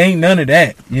 it ain't none of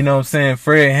that. You know what I'm saying?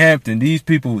 Fred Hampton, these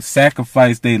people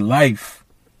sacrificed their life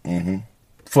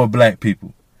for black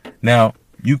people. Now,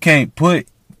 you can't put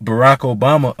Barack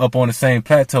Obama up on the same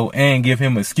plateau and give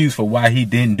him an excuse for why he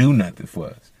didn't do nothing for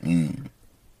us. And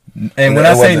when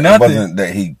I say nothing, it wasn't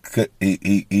that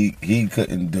he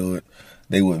couldn't do it.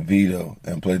 They would veto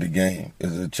and play the game.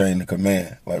 It's a chain of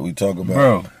command, like we talk about.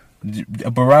 Bro,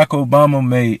 Barack Obama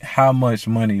made how much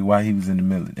money while he was in the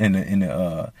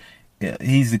military?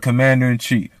 He's the commander in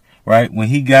chief, right? When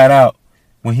he got out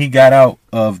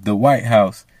of the White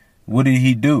House, what did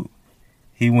he do?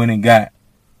 He went and got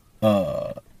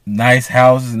nice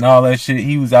houses and all that shit.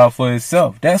 He was out for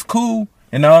himself. That's cool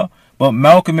and all. But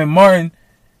Malcolm and Martin,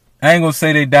 I ain't gonna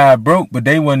say they died broke, but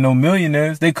they wasn't no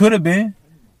millionaires. They could have been.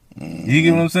 You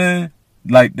get what I'm saying?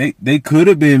 Like they could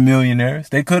have been millionaires.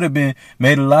 They could have been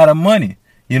made a lot of money.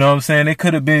 You know what I'm saying? They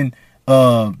could have been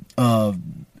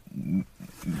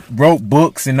wrote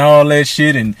books and all that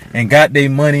shit and got their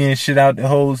money and shit out the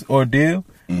whole ordeal.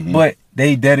 But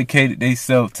they dedicated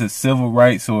themselves to civil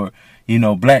rights or, you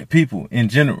know, black people in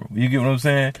general. You get what I'm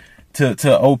saying?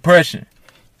 To oppression.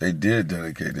 They did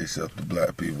dedicate themselves to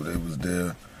black people. They was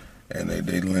there and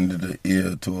they lended an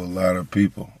ear to a lot of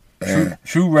people.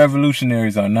 True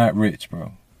revolutionaries are not rich,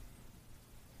 bro.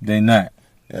 They not.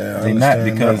 Yeah, they not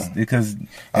because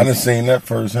I done seen that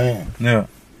firsthand. Yeah.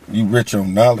 You rich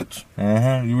on knowledge.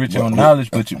 You rich on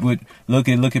knowledge, but you would look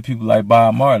at people like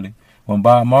Bob Marley. When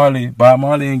Bob Marley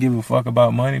didn't give a fuck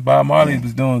about money. Bob Marley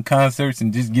was doing concerts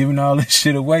and just giving all this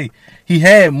shit away. He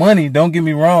had money, don't get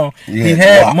me wrong. He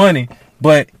had money,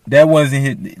 but that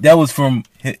was from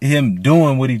him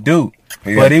doing what he do.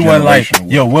 But he wasn't like,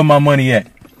 yo, where my money at?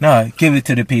 Nah, give it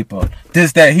to the people.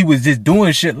 He was just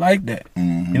doing shit like that.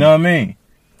 You know what I mean?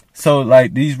 So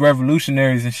like these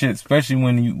revolutionaries and shit, especially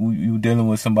when you dealing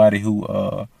with somebody who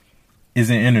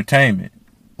is in entertainment.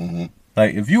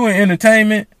 Like if you in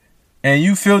entertainment and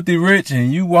you filthy rich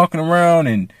and you walking around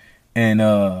and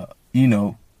you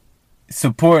know,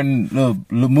 supporting the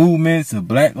movements of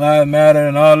Black Lives Matter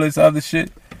and all this other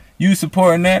shit, you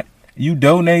supporting that, you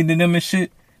donating to them and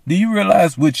shit. Do you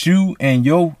realize what you and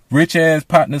your rich ass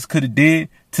partners could have did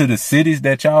to the cities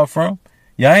that y'all from?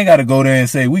 Y'all ain't got to go there and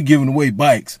say we giving away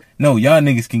bikes. No, y'all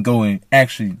niggas can go and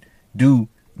actually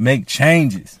make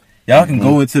changes. Y'all can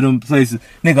go into them places.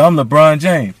 Nigga, I'm LeBron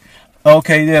James.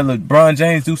 Okay, yeah, LeBron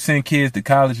James do send kids to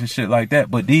college and shit like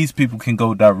that, but these people can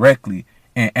go directly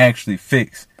and actually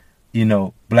fix, you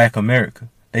know, Black America.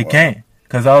 They can.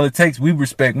 Because all it takes, we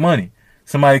respect money.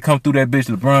 Somebody come through that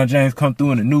bitch, LeBron James come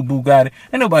through in a new Bugatti.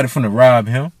 Ain't nobody finna rob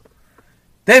him.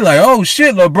 They like, oh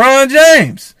shit, LeBron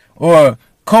James. Or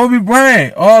Kobe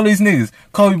Bryant. All these niggas.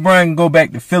 Kobe Bryant can go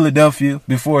back to Philadelphia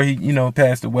before he, you know,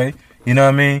 passed away. You know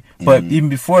what I mean? But even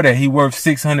before that, he worth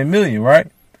 $600 million, right?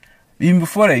 even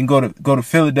before that, you can go to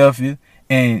Philadelphia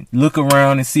and look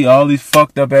around and see all these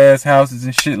fucked up ass houses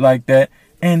and shit like that,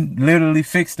 and literally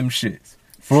fix them shits.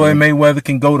 Floyd Mayweather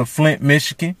can go to Flint,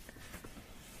 Michigan.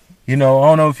 You know, I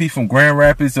don't know if he's from Grand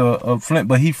Rapids or Flint,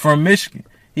 but he from Michigan.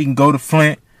 He can go to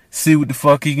Flint, see what the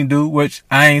fuck he can do, which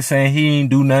I ain't saying he ain't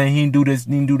do nothing, he ain't do this,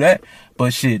 he ain't do that.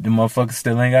 But shit, the motherfuckers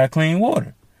still ain't got clean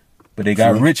water. But they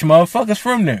got rich motherfuckers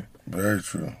from there. Very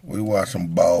true. We watch them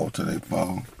ball till they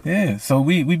fall. Yeah, so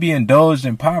we be indulged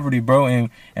in poverty, bro,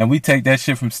 and we take that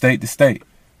shit from state to state.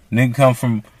 Nigga come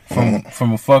from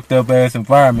a fucked up ass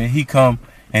environment. He come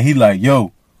and he like,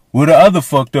 yo, where the other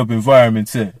fucked up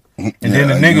environments at? And then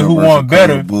the nigga who want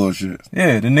better, bullshit.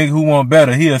 Yeah, the nigga who want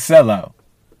better, he a sellout.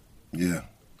 Yeah,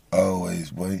 always,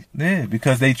 boy. Yeah,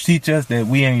 because they teach us that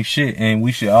we ain't shit and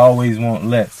we should always want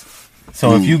less.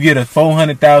 So if you get a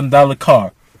 $400,000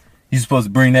 car, you supposed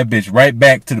to bring that bitch right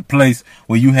back to the place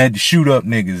where you had to shoot up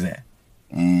niggas at.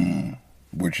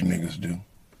 Which niggas do.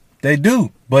 They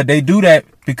do, but they do that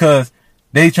because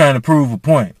they trying to prove a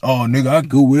point. Oh, nigga, I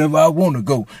go wherever I want to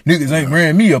go. Niggas ain't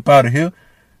ran me up out of here.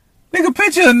 Nigga,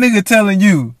 picture a nigga telling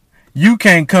you, you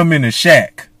can't come in a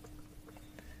shack.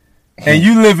 And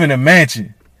you live in a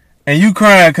mansion. And you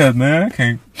crying cause, man, I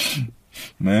can't.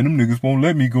 Man, them niggas won't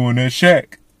let me go in that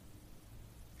shack.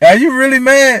 Are you really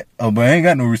mad? Oh, but I ain't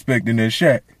got no respect in that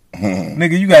shack.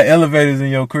 Nigga, you got elevators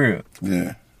in your crib.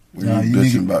 Yeah. What you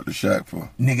bitching about the shack for?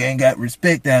 Nigga ain't got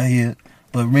respect out here.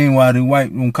 But meanwhile,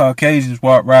 when Caucasians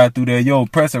ride through there, your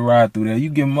oppressor ride through there, you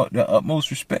give them the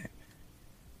utmost respect.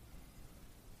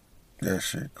 That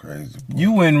shit crazy, boy.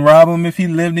 You wouldn't rob him if he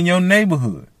lived in your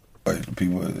neighborhood.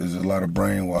 People, there's a lot of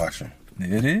brainwashing.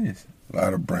 It is. A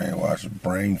lot of brainwashing,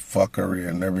 brain fuckery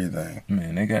and everything.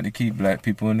 Man, they got to keep black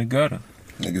people in the gutter.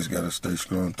 Niggas got to stay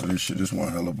strong through this shit. This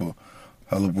one hell of a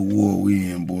war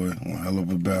we in, boy. One hell of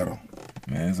a battle.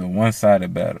 Man, it's a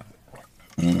one-sided battle.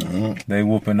 Mm-hmm. They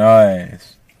whooping our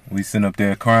ass. We sitting up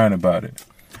there crying about it.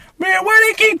 Man,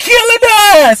 why they keep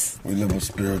killing us? We live a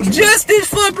spiritual. Justice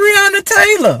for Breonna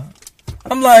Taylor.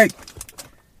 I'm like,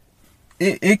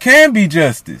 it can be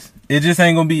justice. It just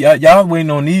ain't gonna be. Y'all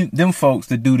waiting on them folks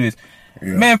to do this.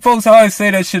 Yeah. Man, folks always say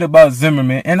that shit about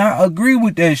Zimmerman, and I agree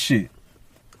with that shit.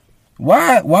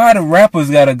 Why the rappers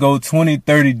gotta go 20,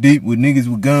 30 deep with niggas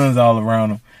with guns all around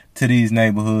them to these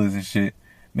neighborhoods and shit?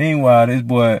 Meanwhile, this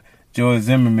boy George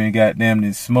Zimmerman goddamn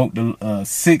done smoked a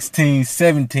 16,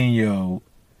 17-year-old.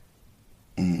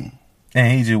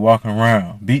 And he just walking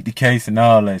around. Beat the case and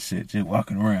all that shit. Just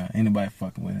walking around. Ain't nobody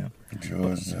fucking with him.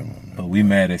 George Zimmerman. But we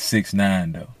mad at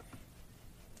 6ix9ine though.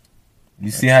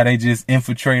 You see how they just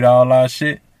infiltrate all our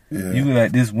shit? Yeah. You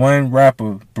let this one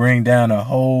rapper bring down a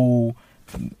whole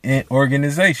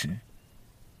organization.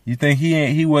 You think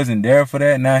he wasn't there for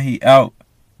that? Now he out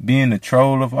being the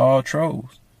troll of all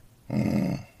trolls.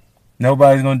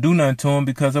 Nobody's gonna do nothing to him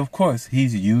because of course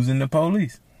he's using the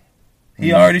police.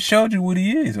 He already showed you what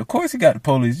he is. Of course he got the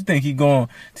police. You think he going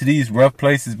to these rough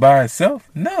places by himself?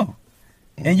 No.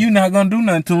 And you not gonna do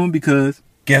nothing to him because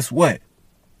guess what?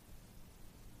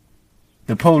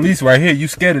 The police right here, you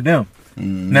scared of them.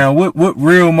 Now what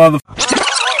real motherfucker,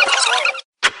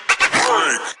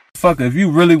 if you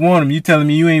really want him, you telling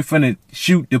me you ain't finna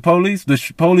shoot the police? The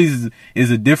police is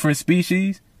a different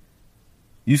species?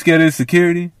 You scared of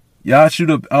security? Y'all shoot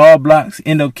up all blocks,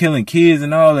 end up killing kids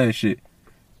and all that shit.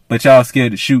 But y'all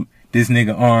scared to shoot this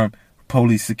nigga armed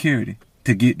police security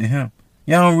to get to him.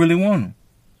 Y'all don't really want him.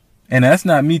 And that's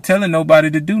not me telling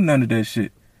nobody to do none of that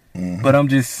shit. But I'm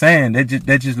just saying that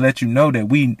just let you know that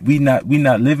we not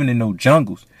living in no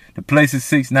jungles. The places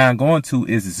 6ix9ine going to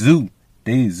is zoo.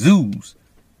 They zoos.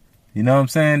 You know what I'm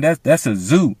saying? That's a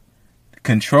zoo.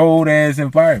 Controlled ass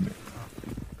environment.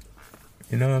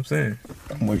 You know what I'm saying?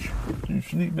 I'm with you. You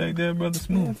sleep back there, brother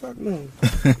Smooth. Fuck no.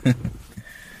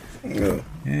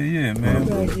 Yeah, man.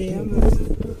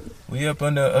 We up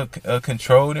under a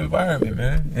controlled environment,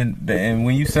 man. And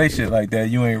when you say shit like that,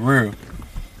 you ain't real.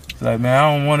 It's like, man,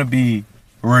 I don't want to be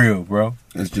real, bro.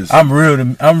 It's just I'm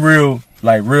real,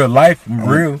 like real life. I'm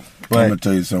real. But I'm gonna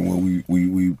tell you something. What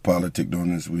we politicked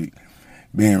on this week.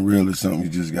 Being real is something you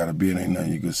just gotta be. It ain't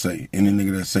nothing you can say. Any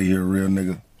nigga that say he a real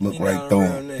nigga, look right through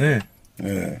him.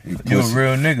 Yeah, you a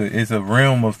real nigga. It's a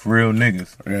realm of real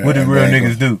niggas. Yeah, what do real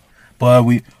niggas do? But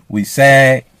we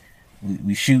sag,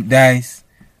 we shoot dice.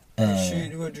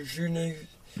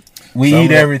 We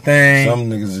eat everything. Some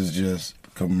niggas is just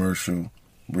commercial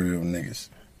real niggas.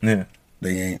 Yeah.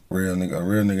 They ain't real nigga. A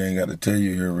real nigga ain't got to tell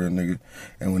you you're a real nigga.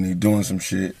 And when he doing some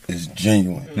shit, it's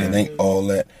genuine. It ain't all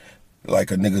that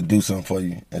like a nigga do something for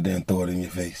you and then throw it in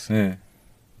your face. Yeah.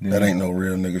 That ain't no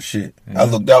real nigga shit. I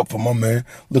looked out for my man.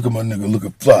 Look at my nigga,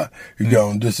 looking fly. He got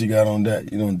on this, he got on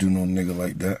that. You don't do no nigga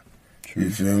like that. True. You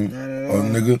feel me? Or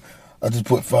nigga, I just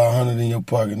put 500 in your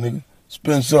pocket, nigga.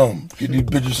 Spend something. Get these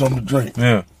bitches something to drink.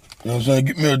 Yeah. You know what I'm saying?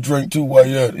 Get me a drink too while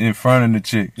you at it. In front of the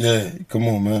chick. Yeah, come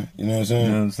on, man. You know what I'm saying?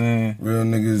 You know what I'm saying? Real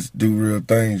niggas do real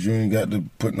things. You ain't got to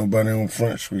put nobody on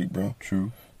Front Street, bro.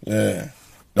 True. Yeah.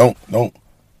 Don't.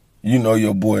 You know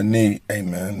your boy need, hey,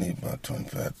 man, I need about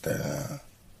 25, 30.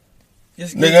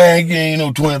 Nigga, I ain't giving you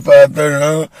no 25,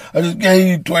 30. I just gave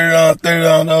you $20,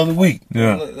 $30 the other week.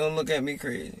 Yeah. Don't look at me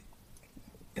crazy.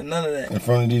 And none of that. In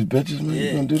front of these bitches, man? Yeah,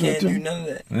 You gonna do that can't too? do none of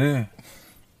that. Yeah.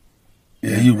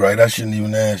 Yeah, you right. I shouldn't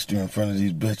even ask you in front of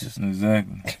these bitches.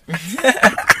 Exactly.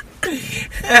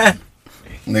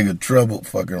 Nigga troubled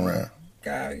fucking around.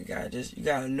 You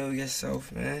gotta know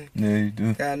yourself, man. Yeah, you do.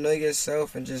 You gotta know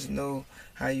yourself and just know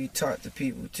how you talk to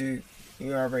people too.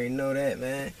 You already know that,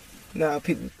 man. You know how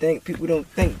people think. People don't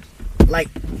think like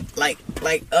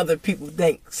other people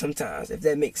think sometimes, if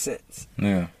that makes sense.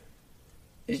 Yeah.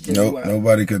 It's just Nope, wild.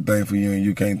 nobody could think for you and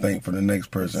you can't think for the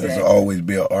next person. Exactly. There's always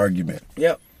be an argument.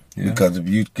 Yep. Yeah. Because if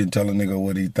you can tell a nigga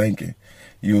what he thinking,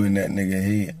 you in that nigga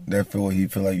head. Therefore, he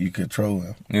feel like you control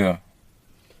him. Yeah.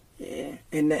 Yeah,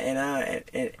 and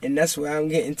that's what I'm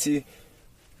getting to.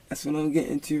 That's what I'm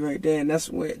getting to right there, and that's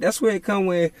where it come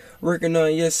with working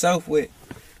on yourself with.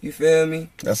 You feel me?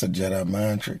 That's a Jedi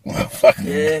mind trick, motherfucker.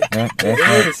 Yeah,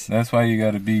 that's why you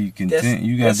gotta be content.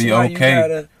 You gotta that's be why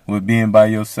okay with being by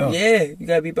yourself. Yeah, you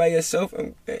gotta be by yourself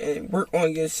and work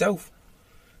on yourself.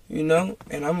 You know,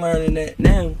 and I'm learning that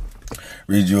now.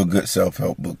 Read you a good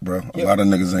self-help book, bro. Yep. A lot of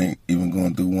niggas ain't even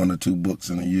going through 1 or 2 books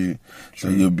in a year. So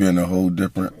you'll be in a whole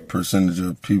different percentage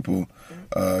of people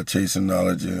chasing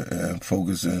knowledge and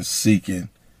focusing, seeking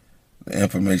the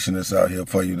information that's out here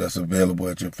for you, that's available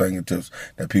at your fingertips,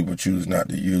 that people choose not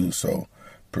to use. So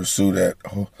pursue that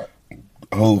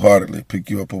wholeheartedly. Pick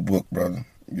you up a book, brother.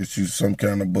 Get you some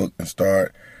kind of book and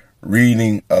start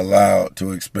reading aloud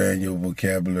to expand your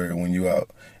vocabulary when you out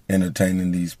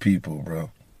entertaining these people,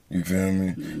 bro. You feel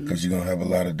me? Because you're going to have a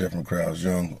lot of different crowds.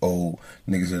 Young, old,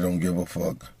 niggas that don't give a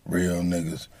fuck. Real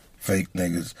niggas. Fake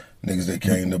niggas. Niggas that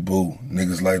came to boo.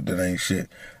 Niggas life that ain't shit.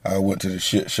 I went to the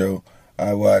shit show.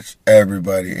 I watched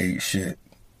everybody ate shit.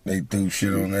 They threw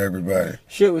shit on everybody.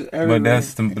 Shit was everywhere. But that's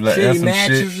some shitty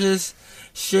mattresses,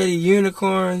 shitty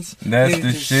unicorns. That's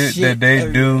the shit that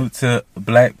they do to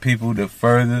black people to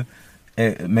further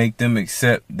make them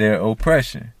accept their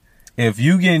oppression. If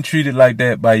you getting treated like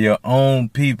that by your own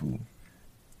people,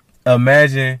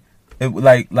 imagine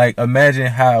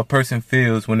how a person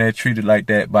feels when they're treated like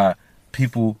that by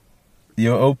people,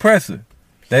 your oppressor.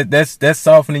 That's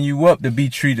softening you up to be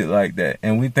treated like that.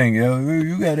 And we think, yo,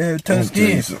 you gotta have tough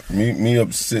skin. Me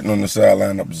up sitting on the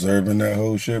sideline observing that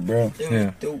whole shit, bro.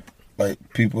 Yeah. Dope.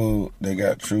 Like people that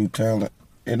got true talent,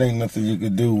 it ain't nothing you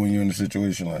could do when you're in a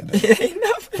situation like that. It ain't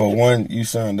nothing. For one, you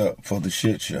signed up for the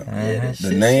shit show. Yeah,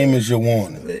 The name is your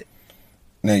warning.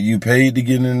 Now you paid to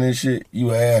get in this shit,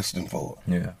 you asked them for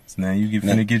it. Yeah. So now you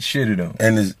finna get shitted on.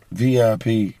 And it's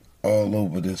VIP all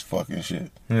over this fucking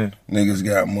shit. Yeah. Niggas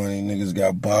got money, niggas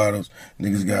got bottles,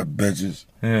 niggas got bitches.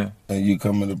 Yeah. And you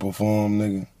coming to perform,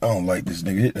 nigga. I don't like this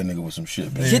nigga. Hit that nigga with some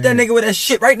shit, man. Hit that nigga with that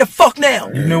shit right the fuck now.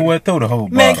 You know what? Throw the whole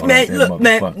Man, bottle man, at that look,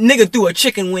 man, motherfucker. nigga threw a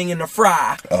chicken wing in the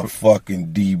fry. A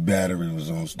fucking D battery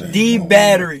was on stage. D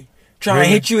battery. Trying Really?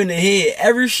 to hit you in the head.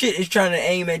 Every shit is trying to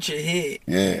aim at your head.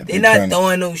 Yeah. They not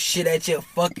throwing no shit at your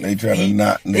fucking They trying to feet.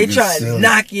 knock They niggas trying to silly.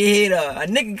 knock your head up. A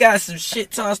nigga got some shit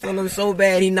tossed on him so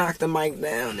bad he knocked the mic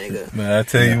down, nigga. Man, I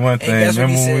tell you one thing. guess what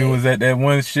he Remember when we said? was at that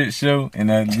one shit show and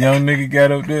that young nigga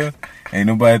got up there? Ain't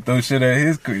nobody throw shit at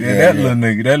his crib. That little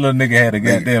nigga had a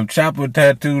goddamn chopper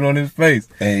tattooed on his face.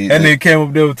 Hey, that nigga came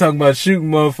up there talking about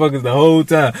shooting motherfuckers the whole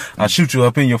time. I'll shoot you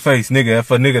up in your face, nigga. If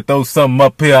a nigga throw something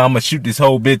up here, I'ma shoot this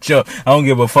whole bitch up. I don't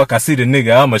give a fuck. I see the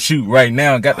nigga, I'ma shoot right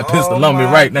now. Got the pistol on me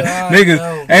my right now. God, Niggas,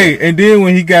 no. hey, and then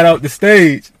when he got out the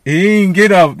stage, he didn't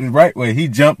get off the right way. He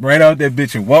jumped right out that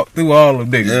bitch and walked through all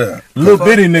of them niggas. Yeah. Little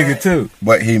bitty Fuck nigga that. too.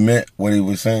 But he meant what he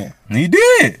was saying. He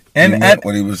did. And he meant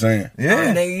what he was saying.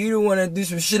 yeah. Nigga, you don't want to do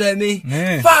some shit at me?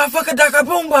 Yeah. Fire fucking daka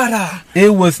boom bada. It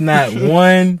was not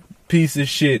one piece of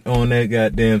shit on that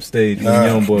goddamn stage when Nah,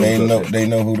 Young Boy they was know up there. they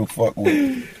know who to fuck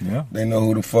with. Yeah. They know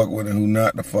who to fuck with and who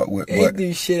not to fuck with. They But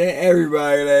do shit at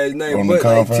everybody last night, on the but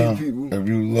like compound, 2 people. if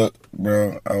you look,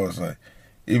 bro, I was like,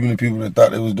 even the people that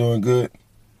thought they was doing good,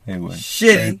 It was. they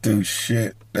Shitty. threw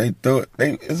shit. They threw it.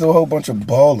 It's a whole bunch of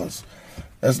ballers.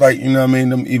 That's like, you know what I mean,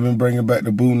 them even bringing back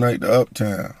the Boo Night to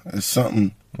Uptown. It's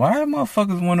something Why do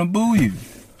motherfuckers want to boo you?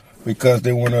 because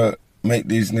they want to make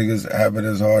these niggas have it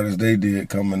as hard as they did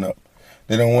coming up.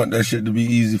 They don't want that shit to be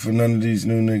easy for none of these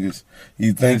new niggas.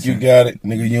 You think you got it,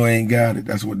 nigga, you ain't got it.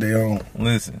 That's what they own.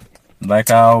 Listen, like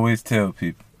I always tell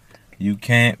people, you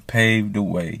can't pave the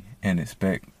way and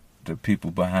expect the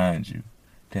people behind you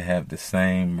to have the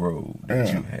same road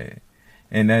that you had.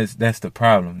 And that's the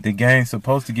problem. The game's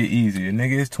supposed to get easier.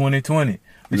 Nigga, it's 2020.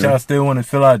 But y'all still want to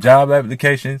fill out job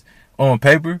applications on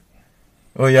paper?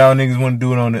 Or y'all niggas want to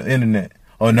do it on the internet?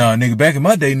 Oh, nah, nigga, back in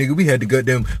my day, nigga, we had to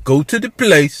goddamn go to the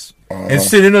place and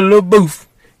sit in a little booth.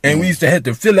 And we used to have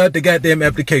to fill out the goddamn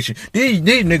application. These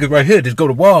niggas right here just go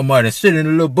to Walmart and sit in a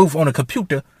little booth on a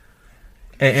computer.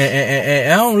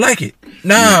 And I don't like it.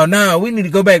 No, we need to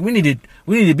go back. We need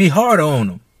to be harder on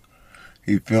them.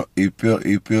 He filled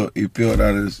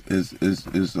out his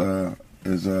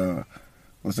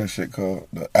what's that shit called?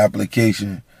 The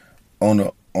application on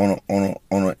a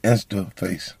Insta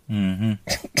face. Mm-hmm.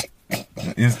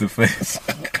 Insta face.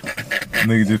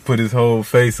 Nigga just put his whole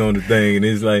face on the thing, and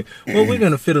it's like, well, we're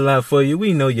gonna fill it out for you.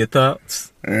 We know your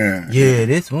thoughts. Yeah,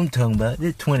 that's what I'm talking about.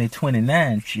 This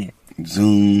 2029 shit.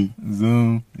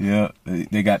 Zoom. Yeah,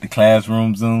 they got the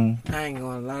classroom Zoom. I ain't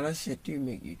gonna lie, that shit do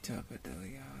make you tougher though,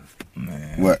 y'all.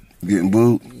 Man. What? Getting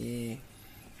booed? Yeah.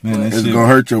 Man, It's gonna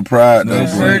hurt your pride though. I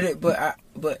That's heard it,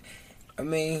 but I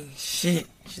mean, shit.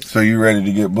 So you ready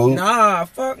to get booed? Nah,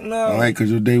 fuck no. Alright, cause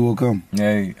your day will come.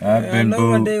 Hey, I've I been know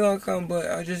one booed. day gonna come, but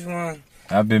I just want.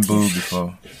 I've been booed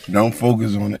before. Don't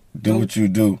focus on it. Do what you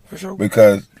do. For sure.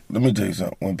 Because let me tell you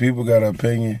something. When people got an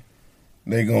opinion,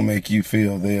 they gonna make you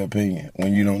feel their opinion.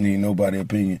 When you don't need nobody's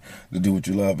opinion to do what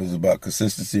you love. It's about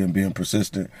consistency and being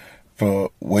persistent for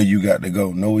where you got to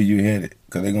go. Know where you headed.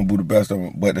 Because they gonna boo the best of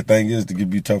them. But the thing is, to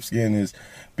give you tough skin is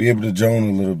be able to joan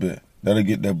a little bit. That'll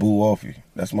get that boo off you.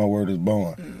 That's my word is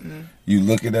bond. Mm-hmm. You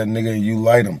look at that nigga and you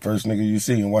light him. First nigga you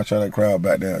see and watch how that crowd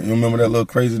back down. You remember that little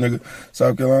crazy nigga,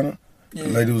 South Carolina? Yeah. The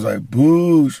lady was like,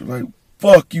 boo. She was like,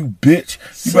 fuck you, bitch.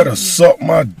 You better suck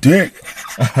my dick.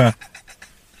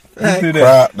 Who did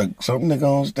that? Some nigga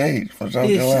on stage from South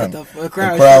Carolina. The The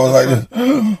crowd was like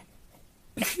this.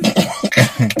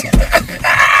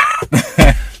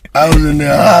 I was in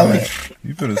there hollering.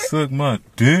 You better suck my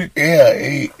dick. Yeah,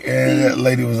 and that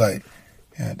lady was like,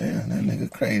 yeah, damn, that nigga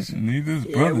crazy. Need this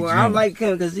Yeah, brother well, I jump. like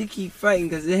him because he keep fighting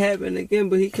because it happened again,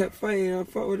 but he kept fighting. I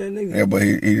fought with that nigga. Yeah, but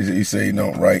he said he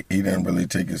don't write. He didn't really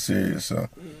take it serious. So,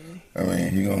 I mean,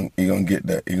 he gonna get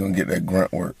that. He gonna get that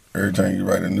grunt work every time you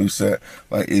write a new set.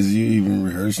 Like, is you even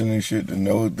rehearsing and shit to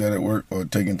know that it worked, or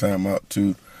taking time out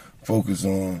to focus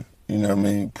on? You know what I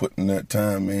mean? Putting that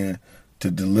time in to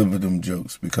deliver them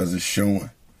jokes because it's showing.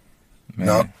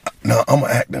 Man, No, I'm an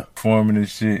actor. forming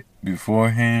this shit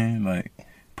beforehand, like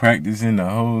practicing the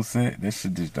whole set, that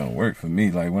shit just don't work for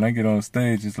me. Like when I get on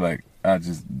stage, it's like I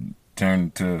just turn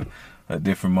into a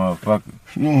different motherfucker.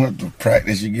 You don't have to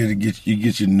practice. You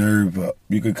get your nerve up.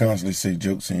 You can constantly say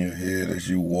jokes in your head as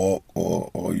you walk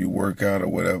or you work out or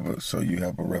whatever, so you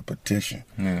have a repetition.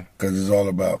 Yeah, Because it's all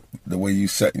about the way you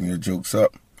setting your jokes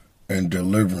up and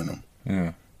delivering them.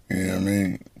 yeah, You know what I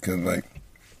mean? Because like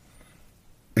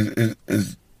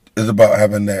it's about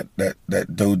having that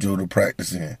dojo to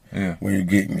practice in yeah. when you're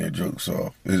getting your jokes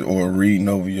off, or reading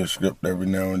over your script every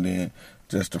now and then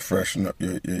just to freshen up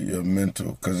your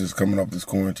mental. Because it's coming off this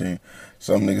quarantine.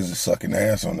 Some niggas is sucking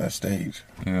ass on that stage.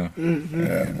 Yeah.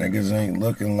 Yeah, niggas ain't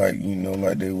looking like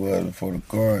like they was before the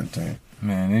quarantine.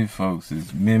 Man, these folks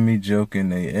is mimi joking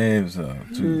their abs off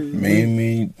too.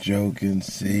 Mimi joking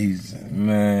season.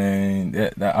 Man,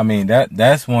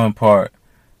 that's one part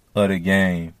of the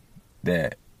game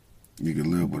that You can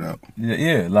live without.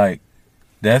 yeah, like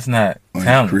that's not Or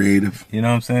talent. creative. You know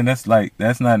what I'm saying? That's not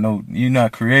you're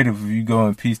not creative if you go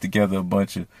and piece together a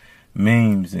bunch of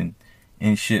memes and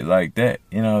shit like that.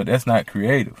 You know, that's not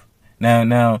creative.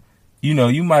 Now, you know,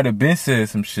 you might have been said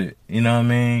some shit, you know what I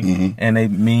mean? Mhm. And they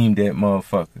memed that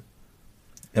motherfucker.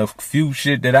 A few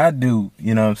shit that I do,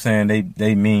 you know what I'm saying, they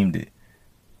memed it.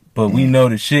 But we know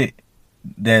the shit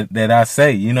that I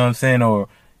say, you know what I'm saying?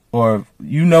 Or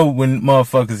you know when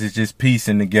motherfuckers is just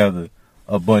piecing together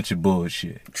a bunch of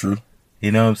bullshit. True.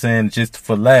 You know what I'm saying? Just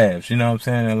for laughs. You know what I'm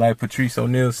saying? And like Patrice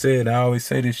O'Neal said, I always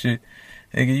say this shit.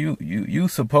 Nigga, you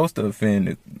supposed to offend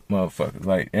the motherfuckers.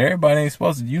 Like, everybody ain't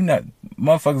supposed to.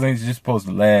 Motherfuckers ain't just supposed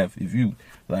to laugh if you,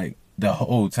 like, the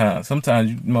whole time. Sometimes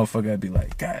you motherfucker gotta be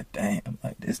like, God damn,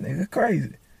 like, this nigga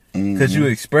crazy. Because you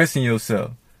expressing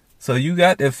yourself. So you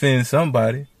got to offend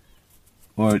somebody.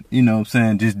 Or, you know what I'm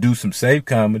saying, just do some safe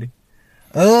comedy.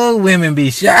 Oh, women be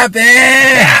shopping.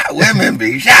 Women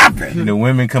be shopping. The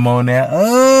women come on there.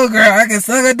 Oh, girl, I can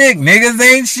suck a dick. Niggas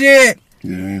ain't shit.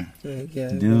 Yeah.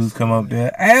 Dudes come up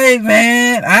there. Hey,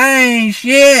 man, I ain't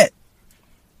shit.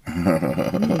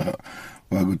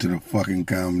 Welcome to the fucking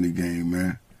comedy game,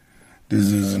 man.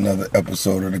 This is another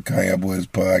episode of the Kanye Boys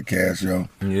podcast, yo.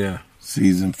 Yeah.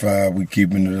 Season 5, we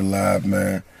keeping it alive,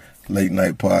 man. Late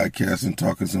night podcast and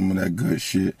talking some of that good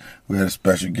shit. We had a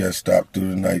special guest stop through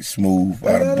the night, Smooth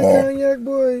out of Baltimore.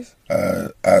 Boys.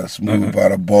 Smooth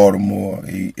out of Baltimore.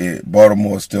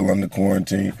 Baltimore's still under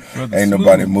quarantine. Brother Ain't Smooth.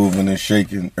 nobody moving and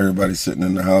shaking. Everybody sitting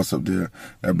in the house up there.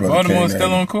 That brother Baltimore's came still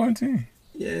down. on quarantine.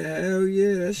 Yeah, hell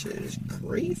yeah, that shit is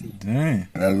crazy. Dang.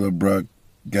 That little bro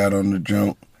got on the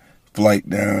jump, flight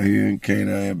down here and came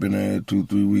down here, been out here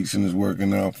 2-3 weeks and it's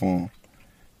working out for him.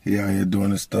 He out here doing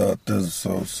his stuff,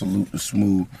 so salute to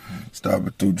Smooth.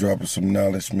 Stopping through, dropping some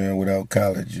knowledge, man, without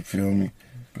college, you feel me?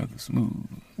 Brother Smooth.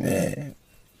 Yeah.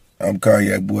 I'm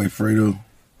Cognac Boy Fredo.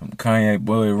 I'm Kanye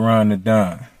Boy Ron the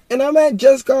Don. And I'm at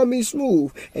Just Call Me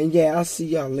Smooth. And yeah, I'll see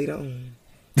y'all later on.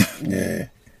 Yeah.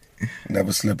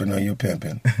 Never slipping on your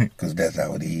pimping, because that's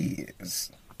how it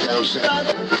is. We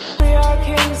are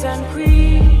kings and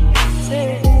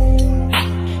queens.